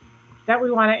 that we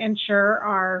want to ensure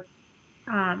are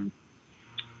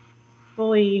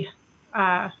fully,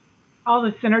 all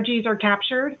the synergies are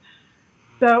captured.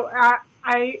 So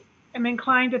I am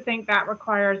inclined to think that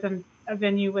requires a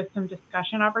venue with some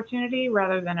discussion opportunity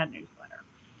rather than a newsletter.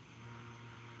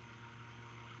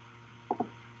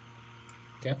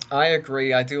 Okay. I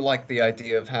agree. I do like the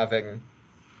idea of having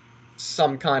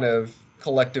some kind of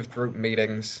collective group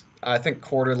meetings. I think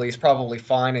quarterly is probably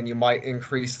fine, and you might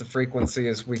increase the frequency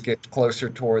as we get closer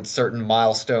towards certain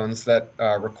milestones that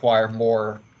require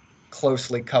more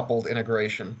closely coupled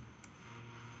integration.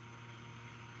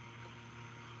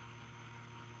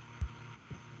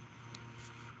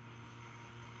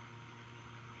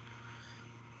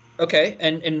 Okay,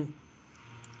 and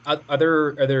are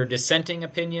there dissenting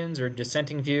opinions or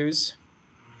dissenting views?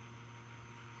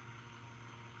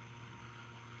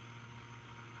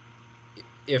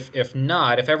 If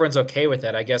not, if everyone's okay with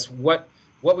that, I guess what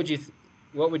would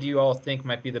you all think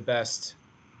might be the best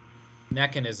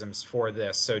mechanisms for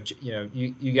this? So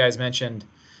you guys mentioned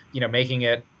making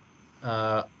it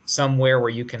somewhere where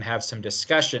you can have some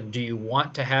discussion. Do you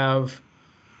want to have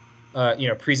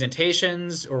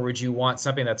presentations, or would you want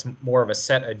something that's more of a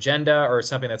set agenda, or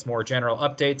something that's more general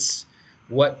updates?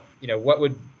 What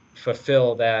would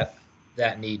fulfill that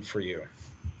need for you?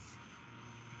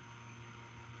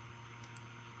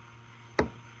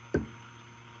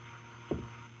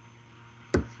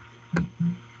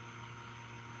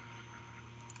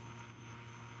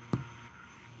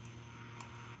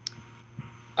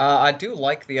 I do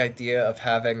like the idea of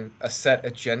having a set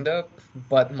agenda,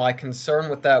 but my concern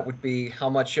with that would be how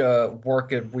much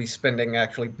work are we spending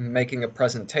actually making a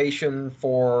presentation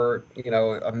for,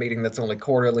 a meeting that's only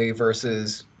quarterly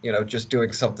versus, just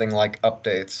doing something like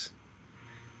updates.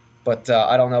 But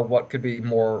I don't know what could be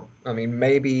more. I mean,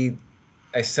 maybe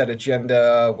a set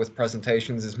agenda with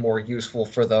presentations is more useful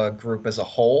for the group as a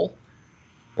whole,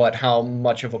 but how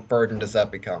much of a burden does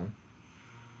that become?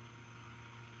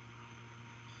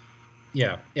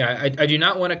 Yeah, I do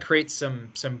not want to create some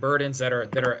burdens that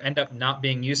are end up not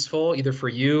being useful either for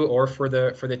you or for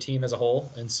the team as a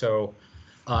whole. And so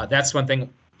that's one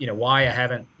thing, why I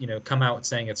haven't come out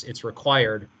saying it's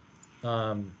required.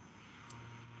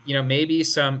 Maybe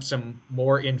some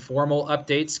more informal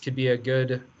updates could be a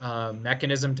good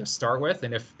mechanism to start with.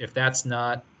 And if that's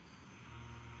not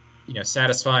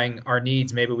satisfying our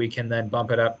needs, maybe we can then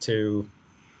bump it up to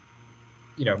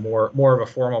more of a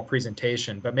formal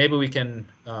presentation. But maybe we can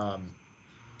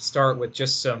start with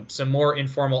just some more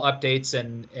informal updates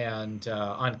and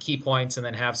on key points, and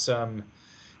then have some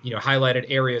highlighted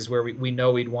areas where we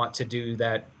know we'd want to do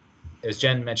that, as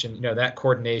Jen mentioned, that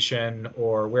coordination,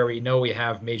 or where we know we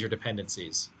have major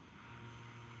dependencies.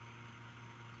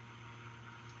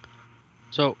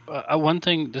 So one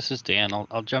thing, this is Dan,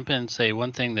 I'll jump in and say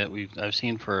one thing that I've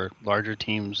seen for larger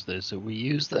teams is that we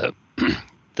use the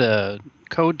the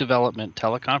code development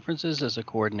teleconferences as a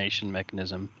coordination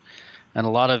mechanism, and a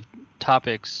lot of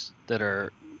topics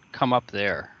that come up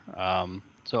there.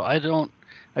 So I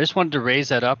just wanted to raise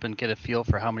that up and get a feel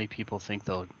for how many people think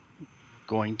they're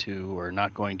going to or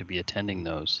not going to be attending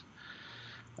those.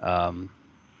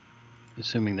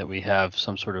 Assuming that we have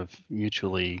some sort of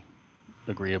mutually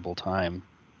agreeable time.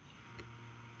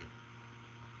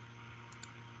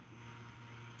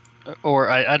 Or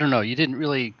I don't know, you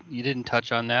didn't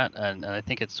touch on that, and I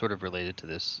think it's sort of related to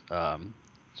this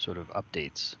sort of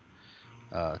updates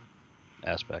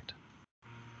aspect.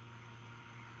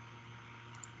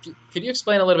 Could you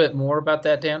explain a little bit more about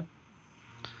that, Dan?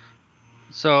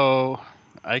 So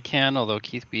I can, although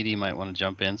Keith Beattie might want to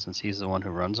jump in since he's the one who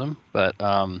runs them. But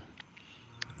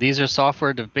these are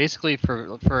software basically,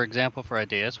 for example, for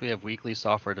IDEAS, we have weekly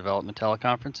software development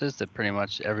teleconferences that pretty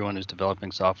much everyone who's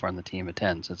developing software on the team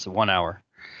attends. It's 1 hour,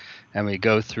 and we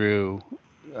go through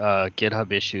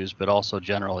GitHub issues, but also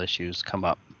general issues come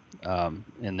up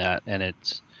in that, and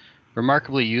it's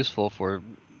remarkably useful for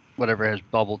whatever has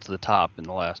bubbled to the top in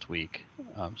the last week.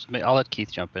 So I'll let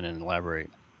Keith jump in and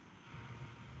elaborate.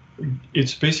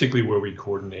 It's basically where we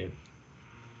coordinate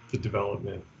the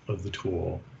development of the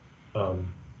tool,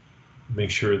 make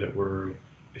sure that we're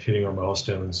hitting our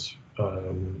milestones,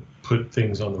 put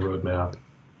things on the roadmap,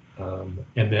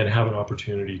 and then have an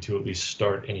opportunity to at least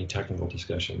start any technical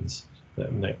discussions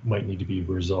that might need to be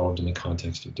resolved in the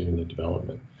context of doing the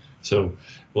development. So,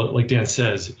 like Dan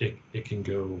says, it can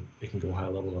go high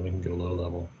level and it can go low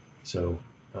level. So,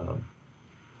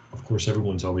 of course,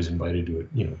 everyone's always invited to it.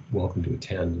 Welcome to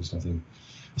attend. There's nothing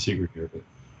secret here, but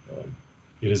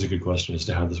it is a good question as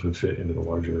to how this would fit into the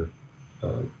larger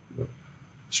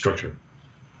structure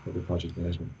of the project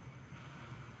management.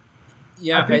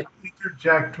 Yeah, I think I'll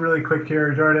interject really quick here,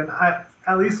 Jordan.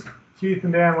 At least Keith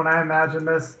and Dan, when I imagine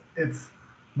this, it's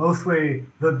mostly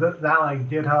that like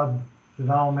GitHub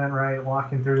development, right?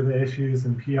 Walking through the issues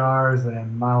and PRs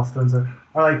and milestones are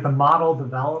like the model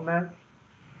development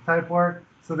type work.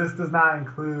 So this does not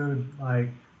include like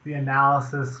the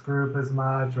analysis group as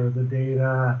much or the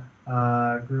data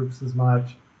groups as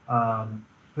much.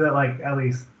 That like at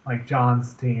least like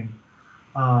John's team.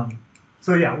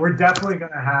 So yeah, we're definitely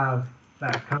going to have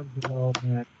that code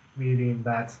development meeting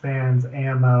that spans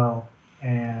AMO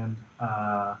and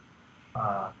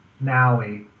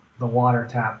NAWI, the water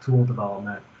tap tool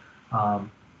development.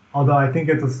 Although I think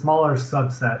it's a smaller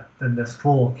subset than this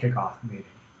full kickoff meeting.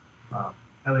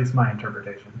 At least my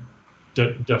interpretation.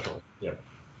 Definitely, yeah.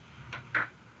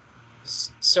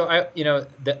 So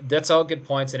that's all good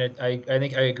points, and I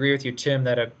think I agree with you, Tim,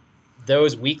 that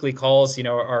those weekly calls,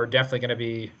 are definitely going to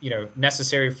be,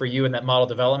 necessary for you in that model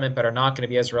development, but are not going to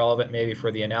be as relevant maybe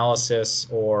for the analysis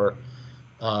or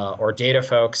data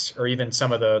folks, or even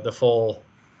some of the full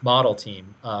model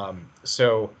team.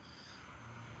 So,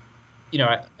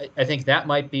 I think that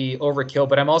might be overkill,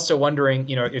 but I'm also wondering,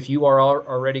 if you are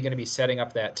already going to be setting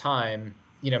up that time,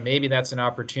 maybe that's an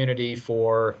opportunity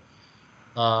for,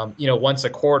 once a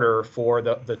quarter for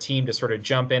the team to sort of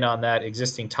jump in on that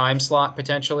existing time slot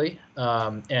potentially,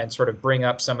 and sort of bring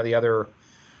up some of the other,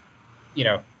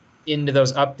 into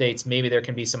those updates. Maybe there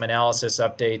can be some analysis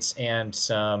updates and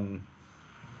some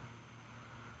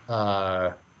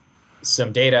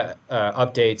data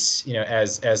updates,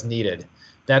 as needed.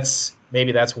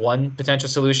 maybe that's one potential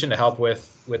solution to help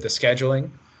with the scheduling.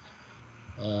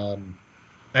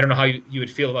 I don't know how you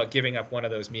would feel about giving up one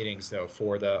of those meetings though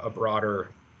for a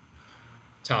broader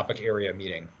topic area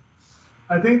meeting.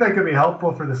 I think that could be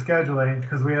helpful for the scheduling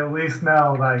because we at least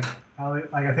know like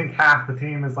I think half the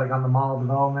team is like on the model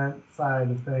development side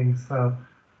of things, so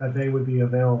that they would be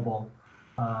available.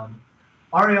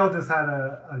 Ariel just had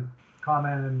a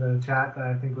comment in the chat that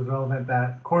I think was relevant,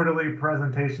 that quarterly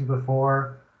presentations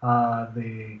before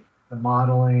the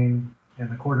modeling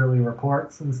and the quarterly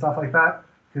reports and stuff like that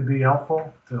could be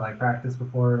helpful to like practice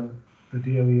before the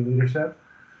DOE leadership.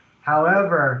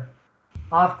 However,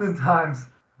 oftentimes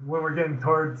when we're getting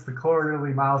towards the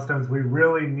quarterly milestones, we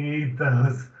really need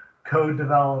those code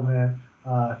development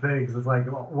things. It's like,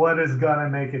 what is gonna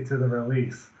make it to the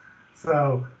release?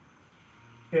 So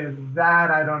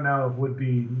that I don't know would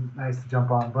be nice to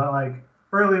jump on, but like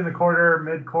early in the quarter,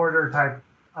 mid-quarter type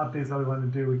updates that we want to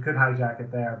do, we could hijack it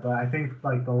there. But I think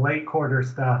like the late quarter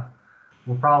stuff,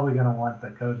 we're probably going to want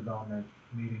the code development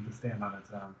meeting to stand on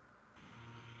its own.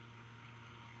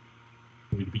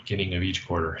 Maybe the beginning of each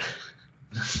quarter,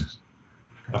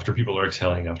 after people are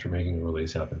exhaling after making the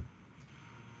release happen.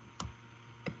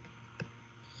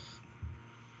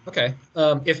 Okay.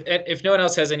 If no one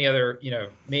else has any other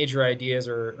major ideas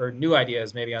or new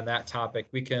ideas maybe on that topic,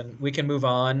 we can move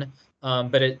on.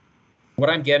 But what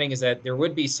I'm getting is that there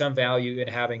would be some value in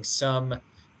having some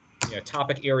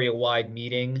topic area wide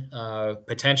meeting.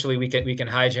 Potentially we can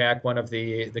hijack one of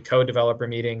the code developer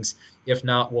meetings. If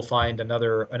not, we'll find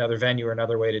another venue or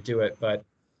another way to do it. But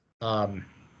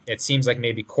it seems like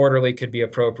maybe quarterly could be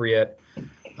appropriate.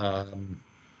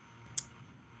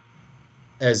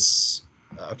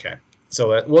 Okay,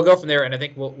 so we'll go from there, and I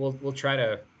think we'll try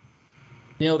to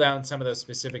nail down some of those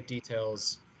specific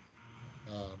details,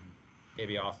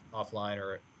 maybe offline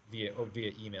or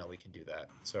via email. We can do that.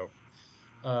 So,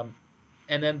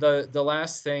 and then the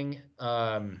last thing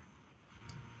that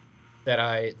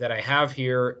I have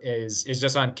here is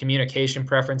just on communication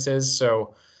preferences.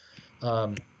 So,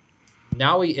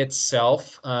 NAWI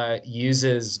itself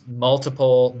uses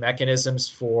multiple mechanisms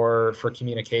for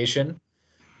communication.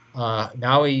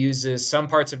 NAWI uses, some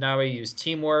parts of NAWI use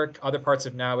teamwork, other parts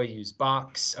of NAWI use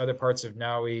Box, other parts of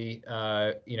NAWI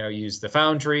use the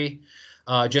Foundry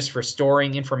just for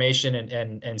storing information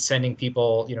and sending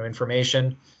people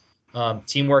information.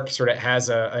 Teamwork sort of has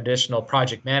additional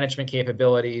project management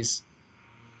capabilities.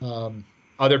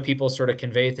 Other people sort of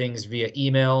convey things via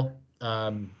email.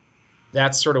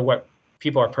 That's sort of what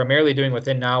people are primarily doing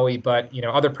within NAWI, but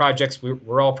other projects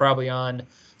we're all probably on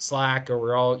Slack, or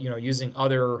we're all using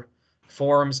other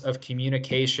forms of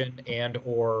communication and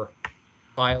or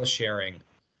file sharing.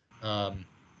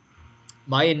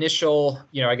 My initial,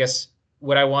 I guess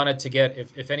what I wanted to get,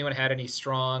 if anyone had any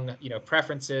strong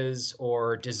preferences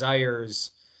or desires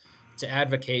to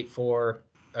advocate for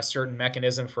a certain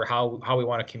mechanism for how we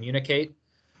want to communicate,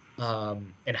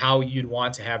 and how you'd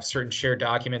want to have certain shared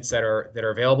documents that are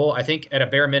available. I think at a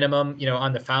bare minimum,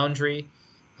 on the Foundry,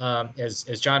 as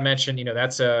John mentioned,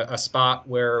 that's a spot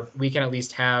where we can at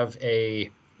least have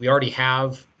we already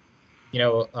have,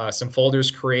 some folders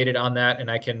created on that,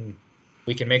 and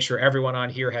we can make sure everyone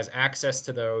on here has access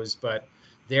to those. But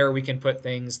there we can put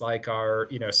things like our,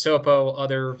 SOPO,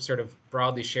 other sort of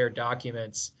broadly shared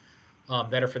documents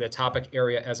that are for the topic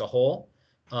area as a whole.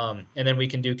 And then we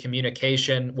can do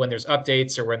communication when there's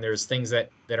updates or when there's things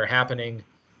that are happening.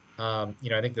 I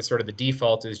think the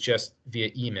default is just via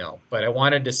email, but I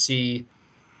wanted to see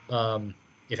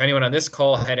if anyone on this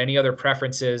call had any other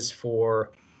preferences for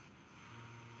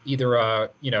either a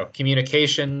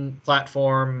communication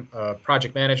platform, a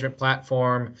project management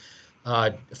platform,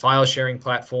 file sharing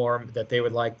platform that they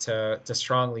would like to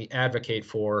strongly advocate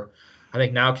for. I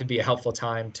think now could be a helpful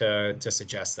time to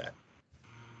suggest that.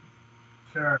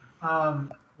 Sure.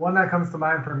 One that comes to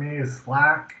mind for me is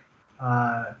Slack.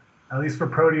 At least for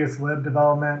Proteus lib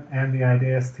development and the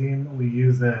IDEAS team, we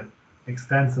use it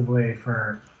extensively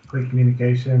for quick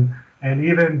communication. And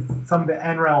even some of the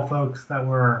NREL folks that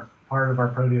were part of our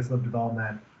Proteus lib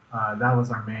development, that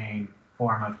was our main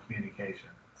form of communication.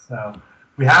 So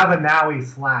we have a NAWI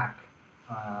Slack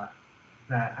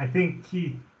that I think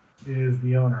Keith is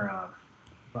the owner of,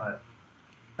 but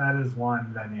that is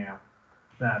one venue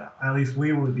that at least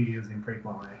we would be using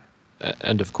frequently.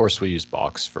 And of course we use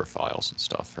Box for files and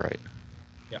stuff, right?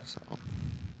 Yeah. So.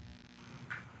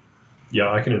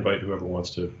 Yeah, I can invite whoever wants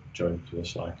to join to the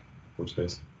Slack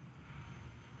workspace.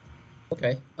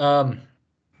 Okay.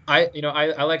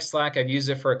 I like Slack. I've used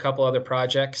it for a couple other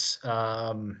projects.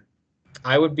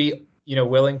 I would be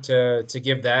willing to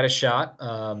give that a shot.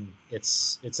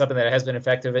 It's something that has been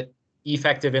effective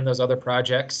effective in those other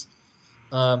projects.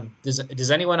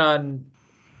 Does anyone on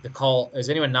the call, is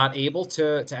anyone not able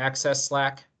to access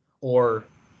Slack or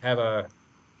have a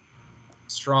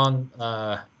strong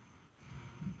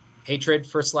hatred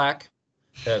for Slack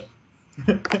that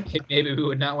maybe we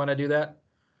would not want to do that?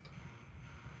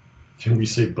 Can we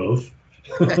say both?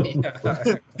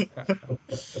 Yeah.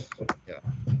 Yeah.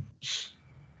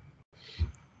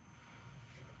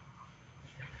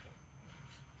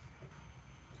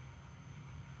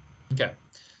 Okay.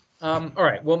 All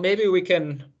right. Well, maybe we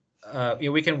can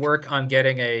we can work on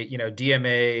getting a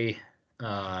DMA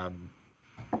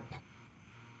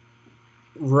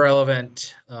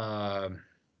relevant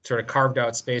sort of carved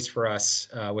out space for us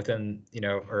within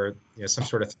or some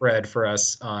sort of thread for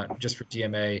us just for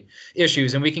DMA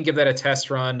issues, and we can give that a test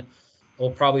run.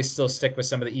 We'll probably still stick with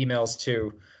some of the emails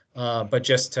too, but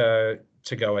just to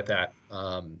go with that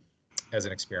as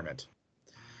an experiment.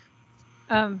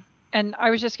 And I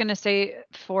was just going to say,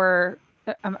 I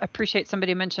appreciate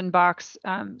somebody mentioned Box,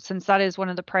 since that is one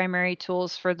of the primary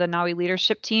tools for the NAWI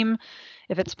leadership team.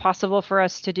 If it's possible for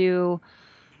us to do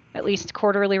at least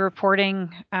quarterly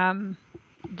reporting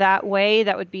that way,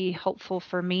 that would be helpful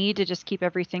for me to just keep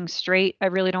everything straight. I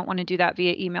really don't want to do that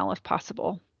via email if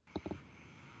possible.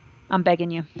 I'm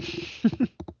begging you.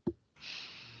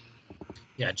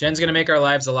 Yeah, Jen's going to make our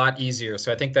lives a lot easier.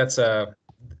 So I think that's a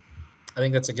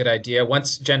good idea.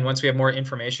 Once we have more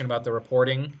information about the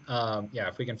reporting, yeah,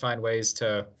 if we can find ways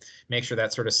to make sure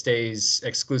that sort of stays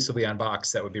exclusively on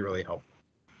Box, that would be really helpful.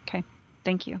 Okay,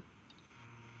 thank you.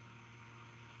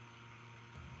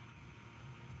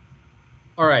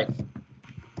 All right.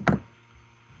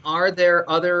 Are there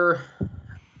other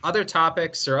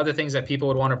topics or other things that people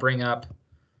would want to bring up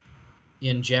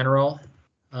in general?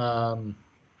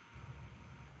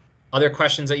 Other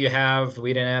questions that you have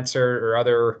we didn't answer, or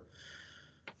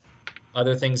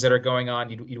other things that are going on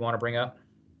you'd want to bring up?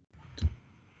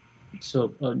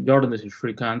 So, Jordan, this is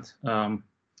Shrikant.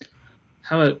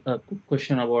 Have a quick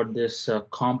question about this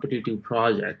competitive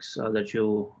projects that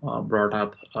you brought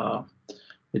up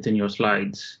within your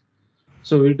slides.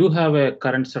 So we do have a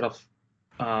current set of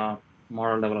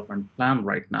model development plan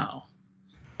right now,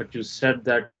 but you said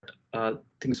that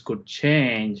things could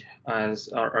change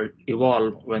or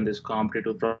evolve when these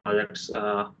competitive projects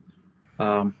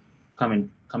come in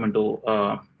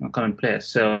place.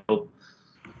 So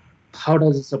how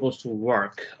does it supposed to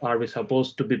work? Are we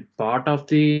supposed to be part of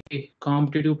the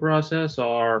competitive process,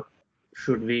 or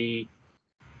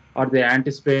are they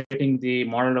anticipating the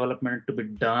model development to be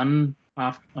done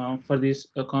for these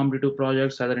competitive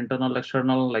projects, either internal,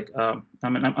 external? Like, I'm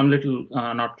a little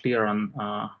not clear on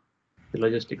the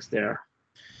logistics there.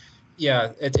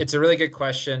 Yeah, it's a really good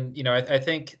question. I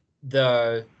think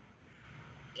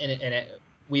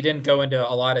we didn't go into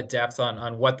a lot of depth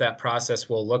on what that process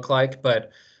will look like,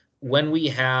 but when we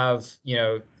have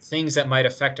things that might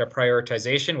affect our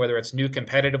prioritization, whether it's new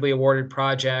competitively awarded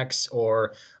projects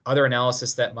or other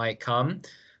analysis that might come,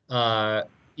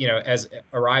 as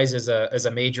arises as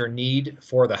a major need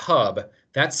for the hub,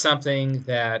 that's something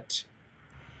that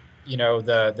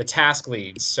the task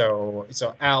leads, so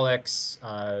Alex,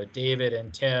 David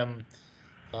and Tim,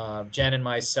 Jen and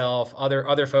myself,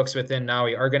 other folks within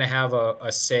NAWI are going to have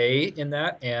a say in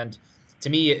that. And to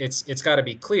me, it's got to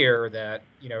be clear that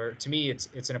to me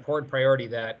it's an important priority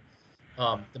that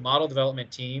the model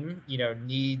development team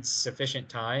needs sufficient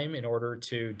time in order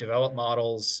to develop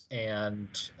models and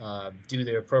do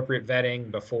the appropriate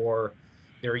vetting before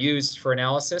they're used for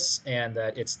analysis, and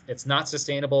that it's not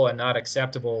sustainable and not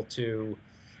acceptable to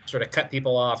sort of cut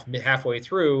people off halfway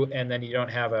through and then you don't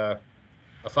have a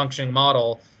functioning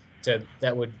model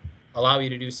that would allow you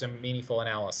to do some meaningful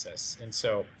analysis. And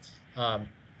so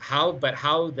how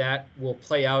that will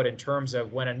play out in terms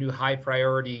of when a new high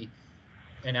priority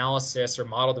analysis or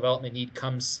model development need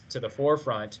comes to the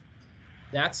forefront,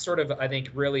 that's sort of, I think,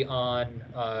 really on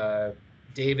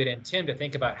David and Tim to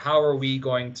think about how are we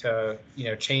going to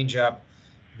change up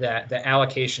the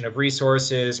allocation of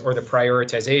resources or the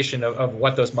prioritization of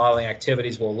what those modeling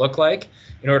activities will look like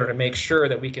in order to make sure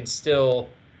that we can still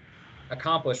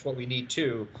accomplish what we need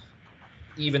to,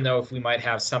 even though if we might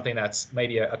have something that's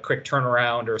maybe a quick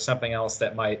turnaround or something else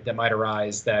that might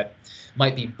arise that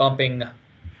might be bumping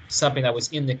something that was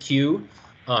in the queue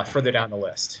further down the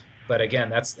list. But again,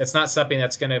 that's not something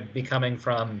that's going to be coming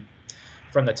from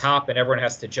the top and everyone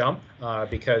has to jump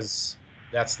because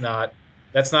that's not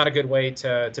a good way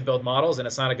to build models, and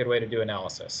it's not a good way to do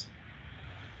analysis.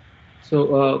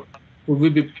 So would we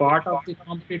be part of the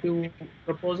competitive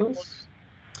proposals?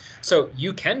 So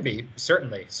you can be,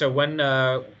 certainly. So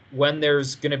when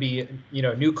there's going to be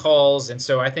new calls, and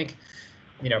so I think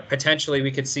potentially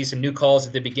we could see some new calls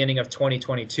at the beginning of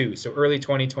 2022. So early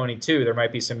 2022, there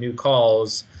might be some new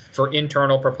calls for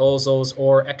internal proposals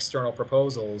or external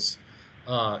proposals.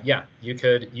 Yeah, you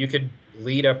could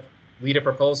lead a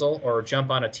proposal or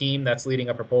jump on a team that's leading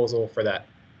a proposal for that.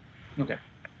 Okay.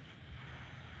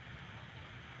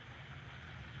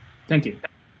 Thank you.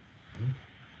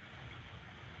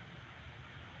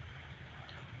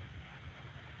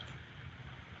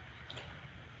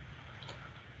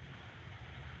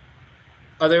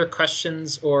 Other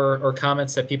questions or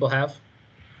comments that people have?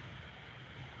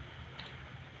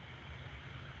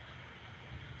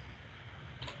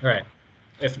 All right.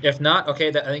 If not, okay,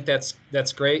 I think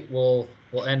that's great. We'll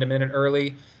end a minute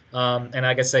early. And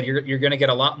like I said, you're going to get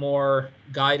a lot more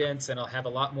guidance, and I'll have a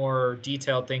lot more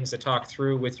detailed things to talk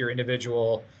through with your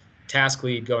individual task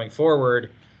lead going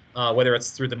forward, whether it's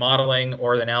through the modeling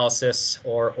or the analysis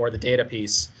or the data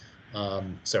piece.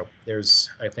 So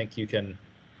I think you can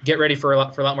get ready for a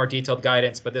lot more detailed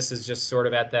guidance, but this is just sort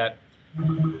of at that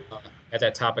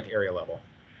topic area level.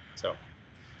 So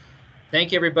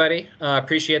thank you, everybody.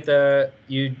 Appreciate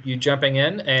you jumping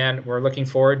in, and we're looking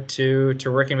forward to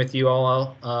working with you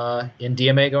all in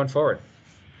DMA going forward.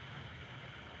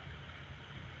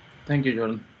 Thank you,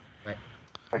 Jordan. Bye.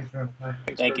 Thanks, Jordan. Bye.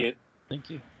 Thank you. Thank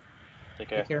you. Take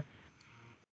care. Take care.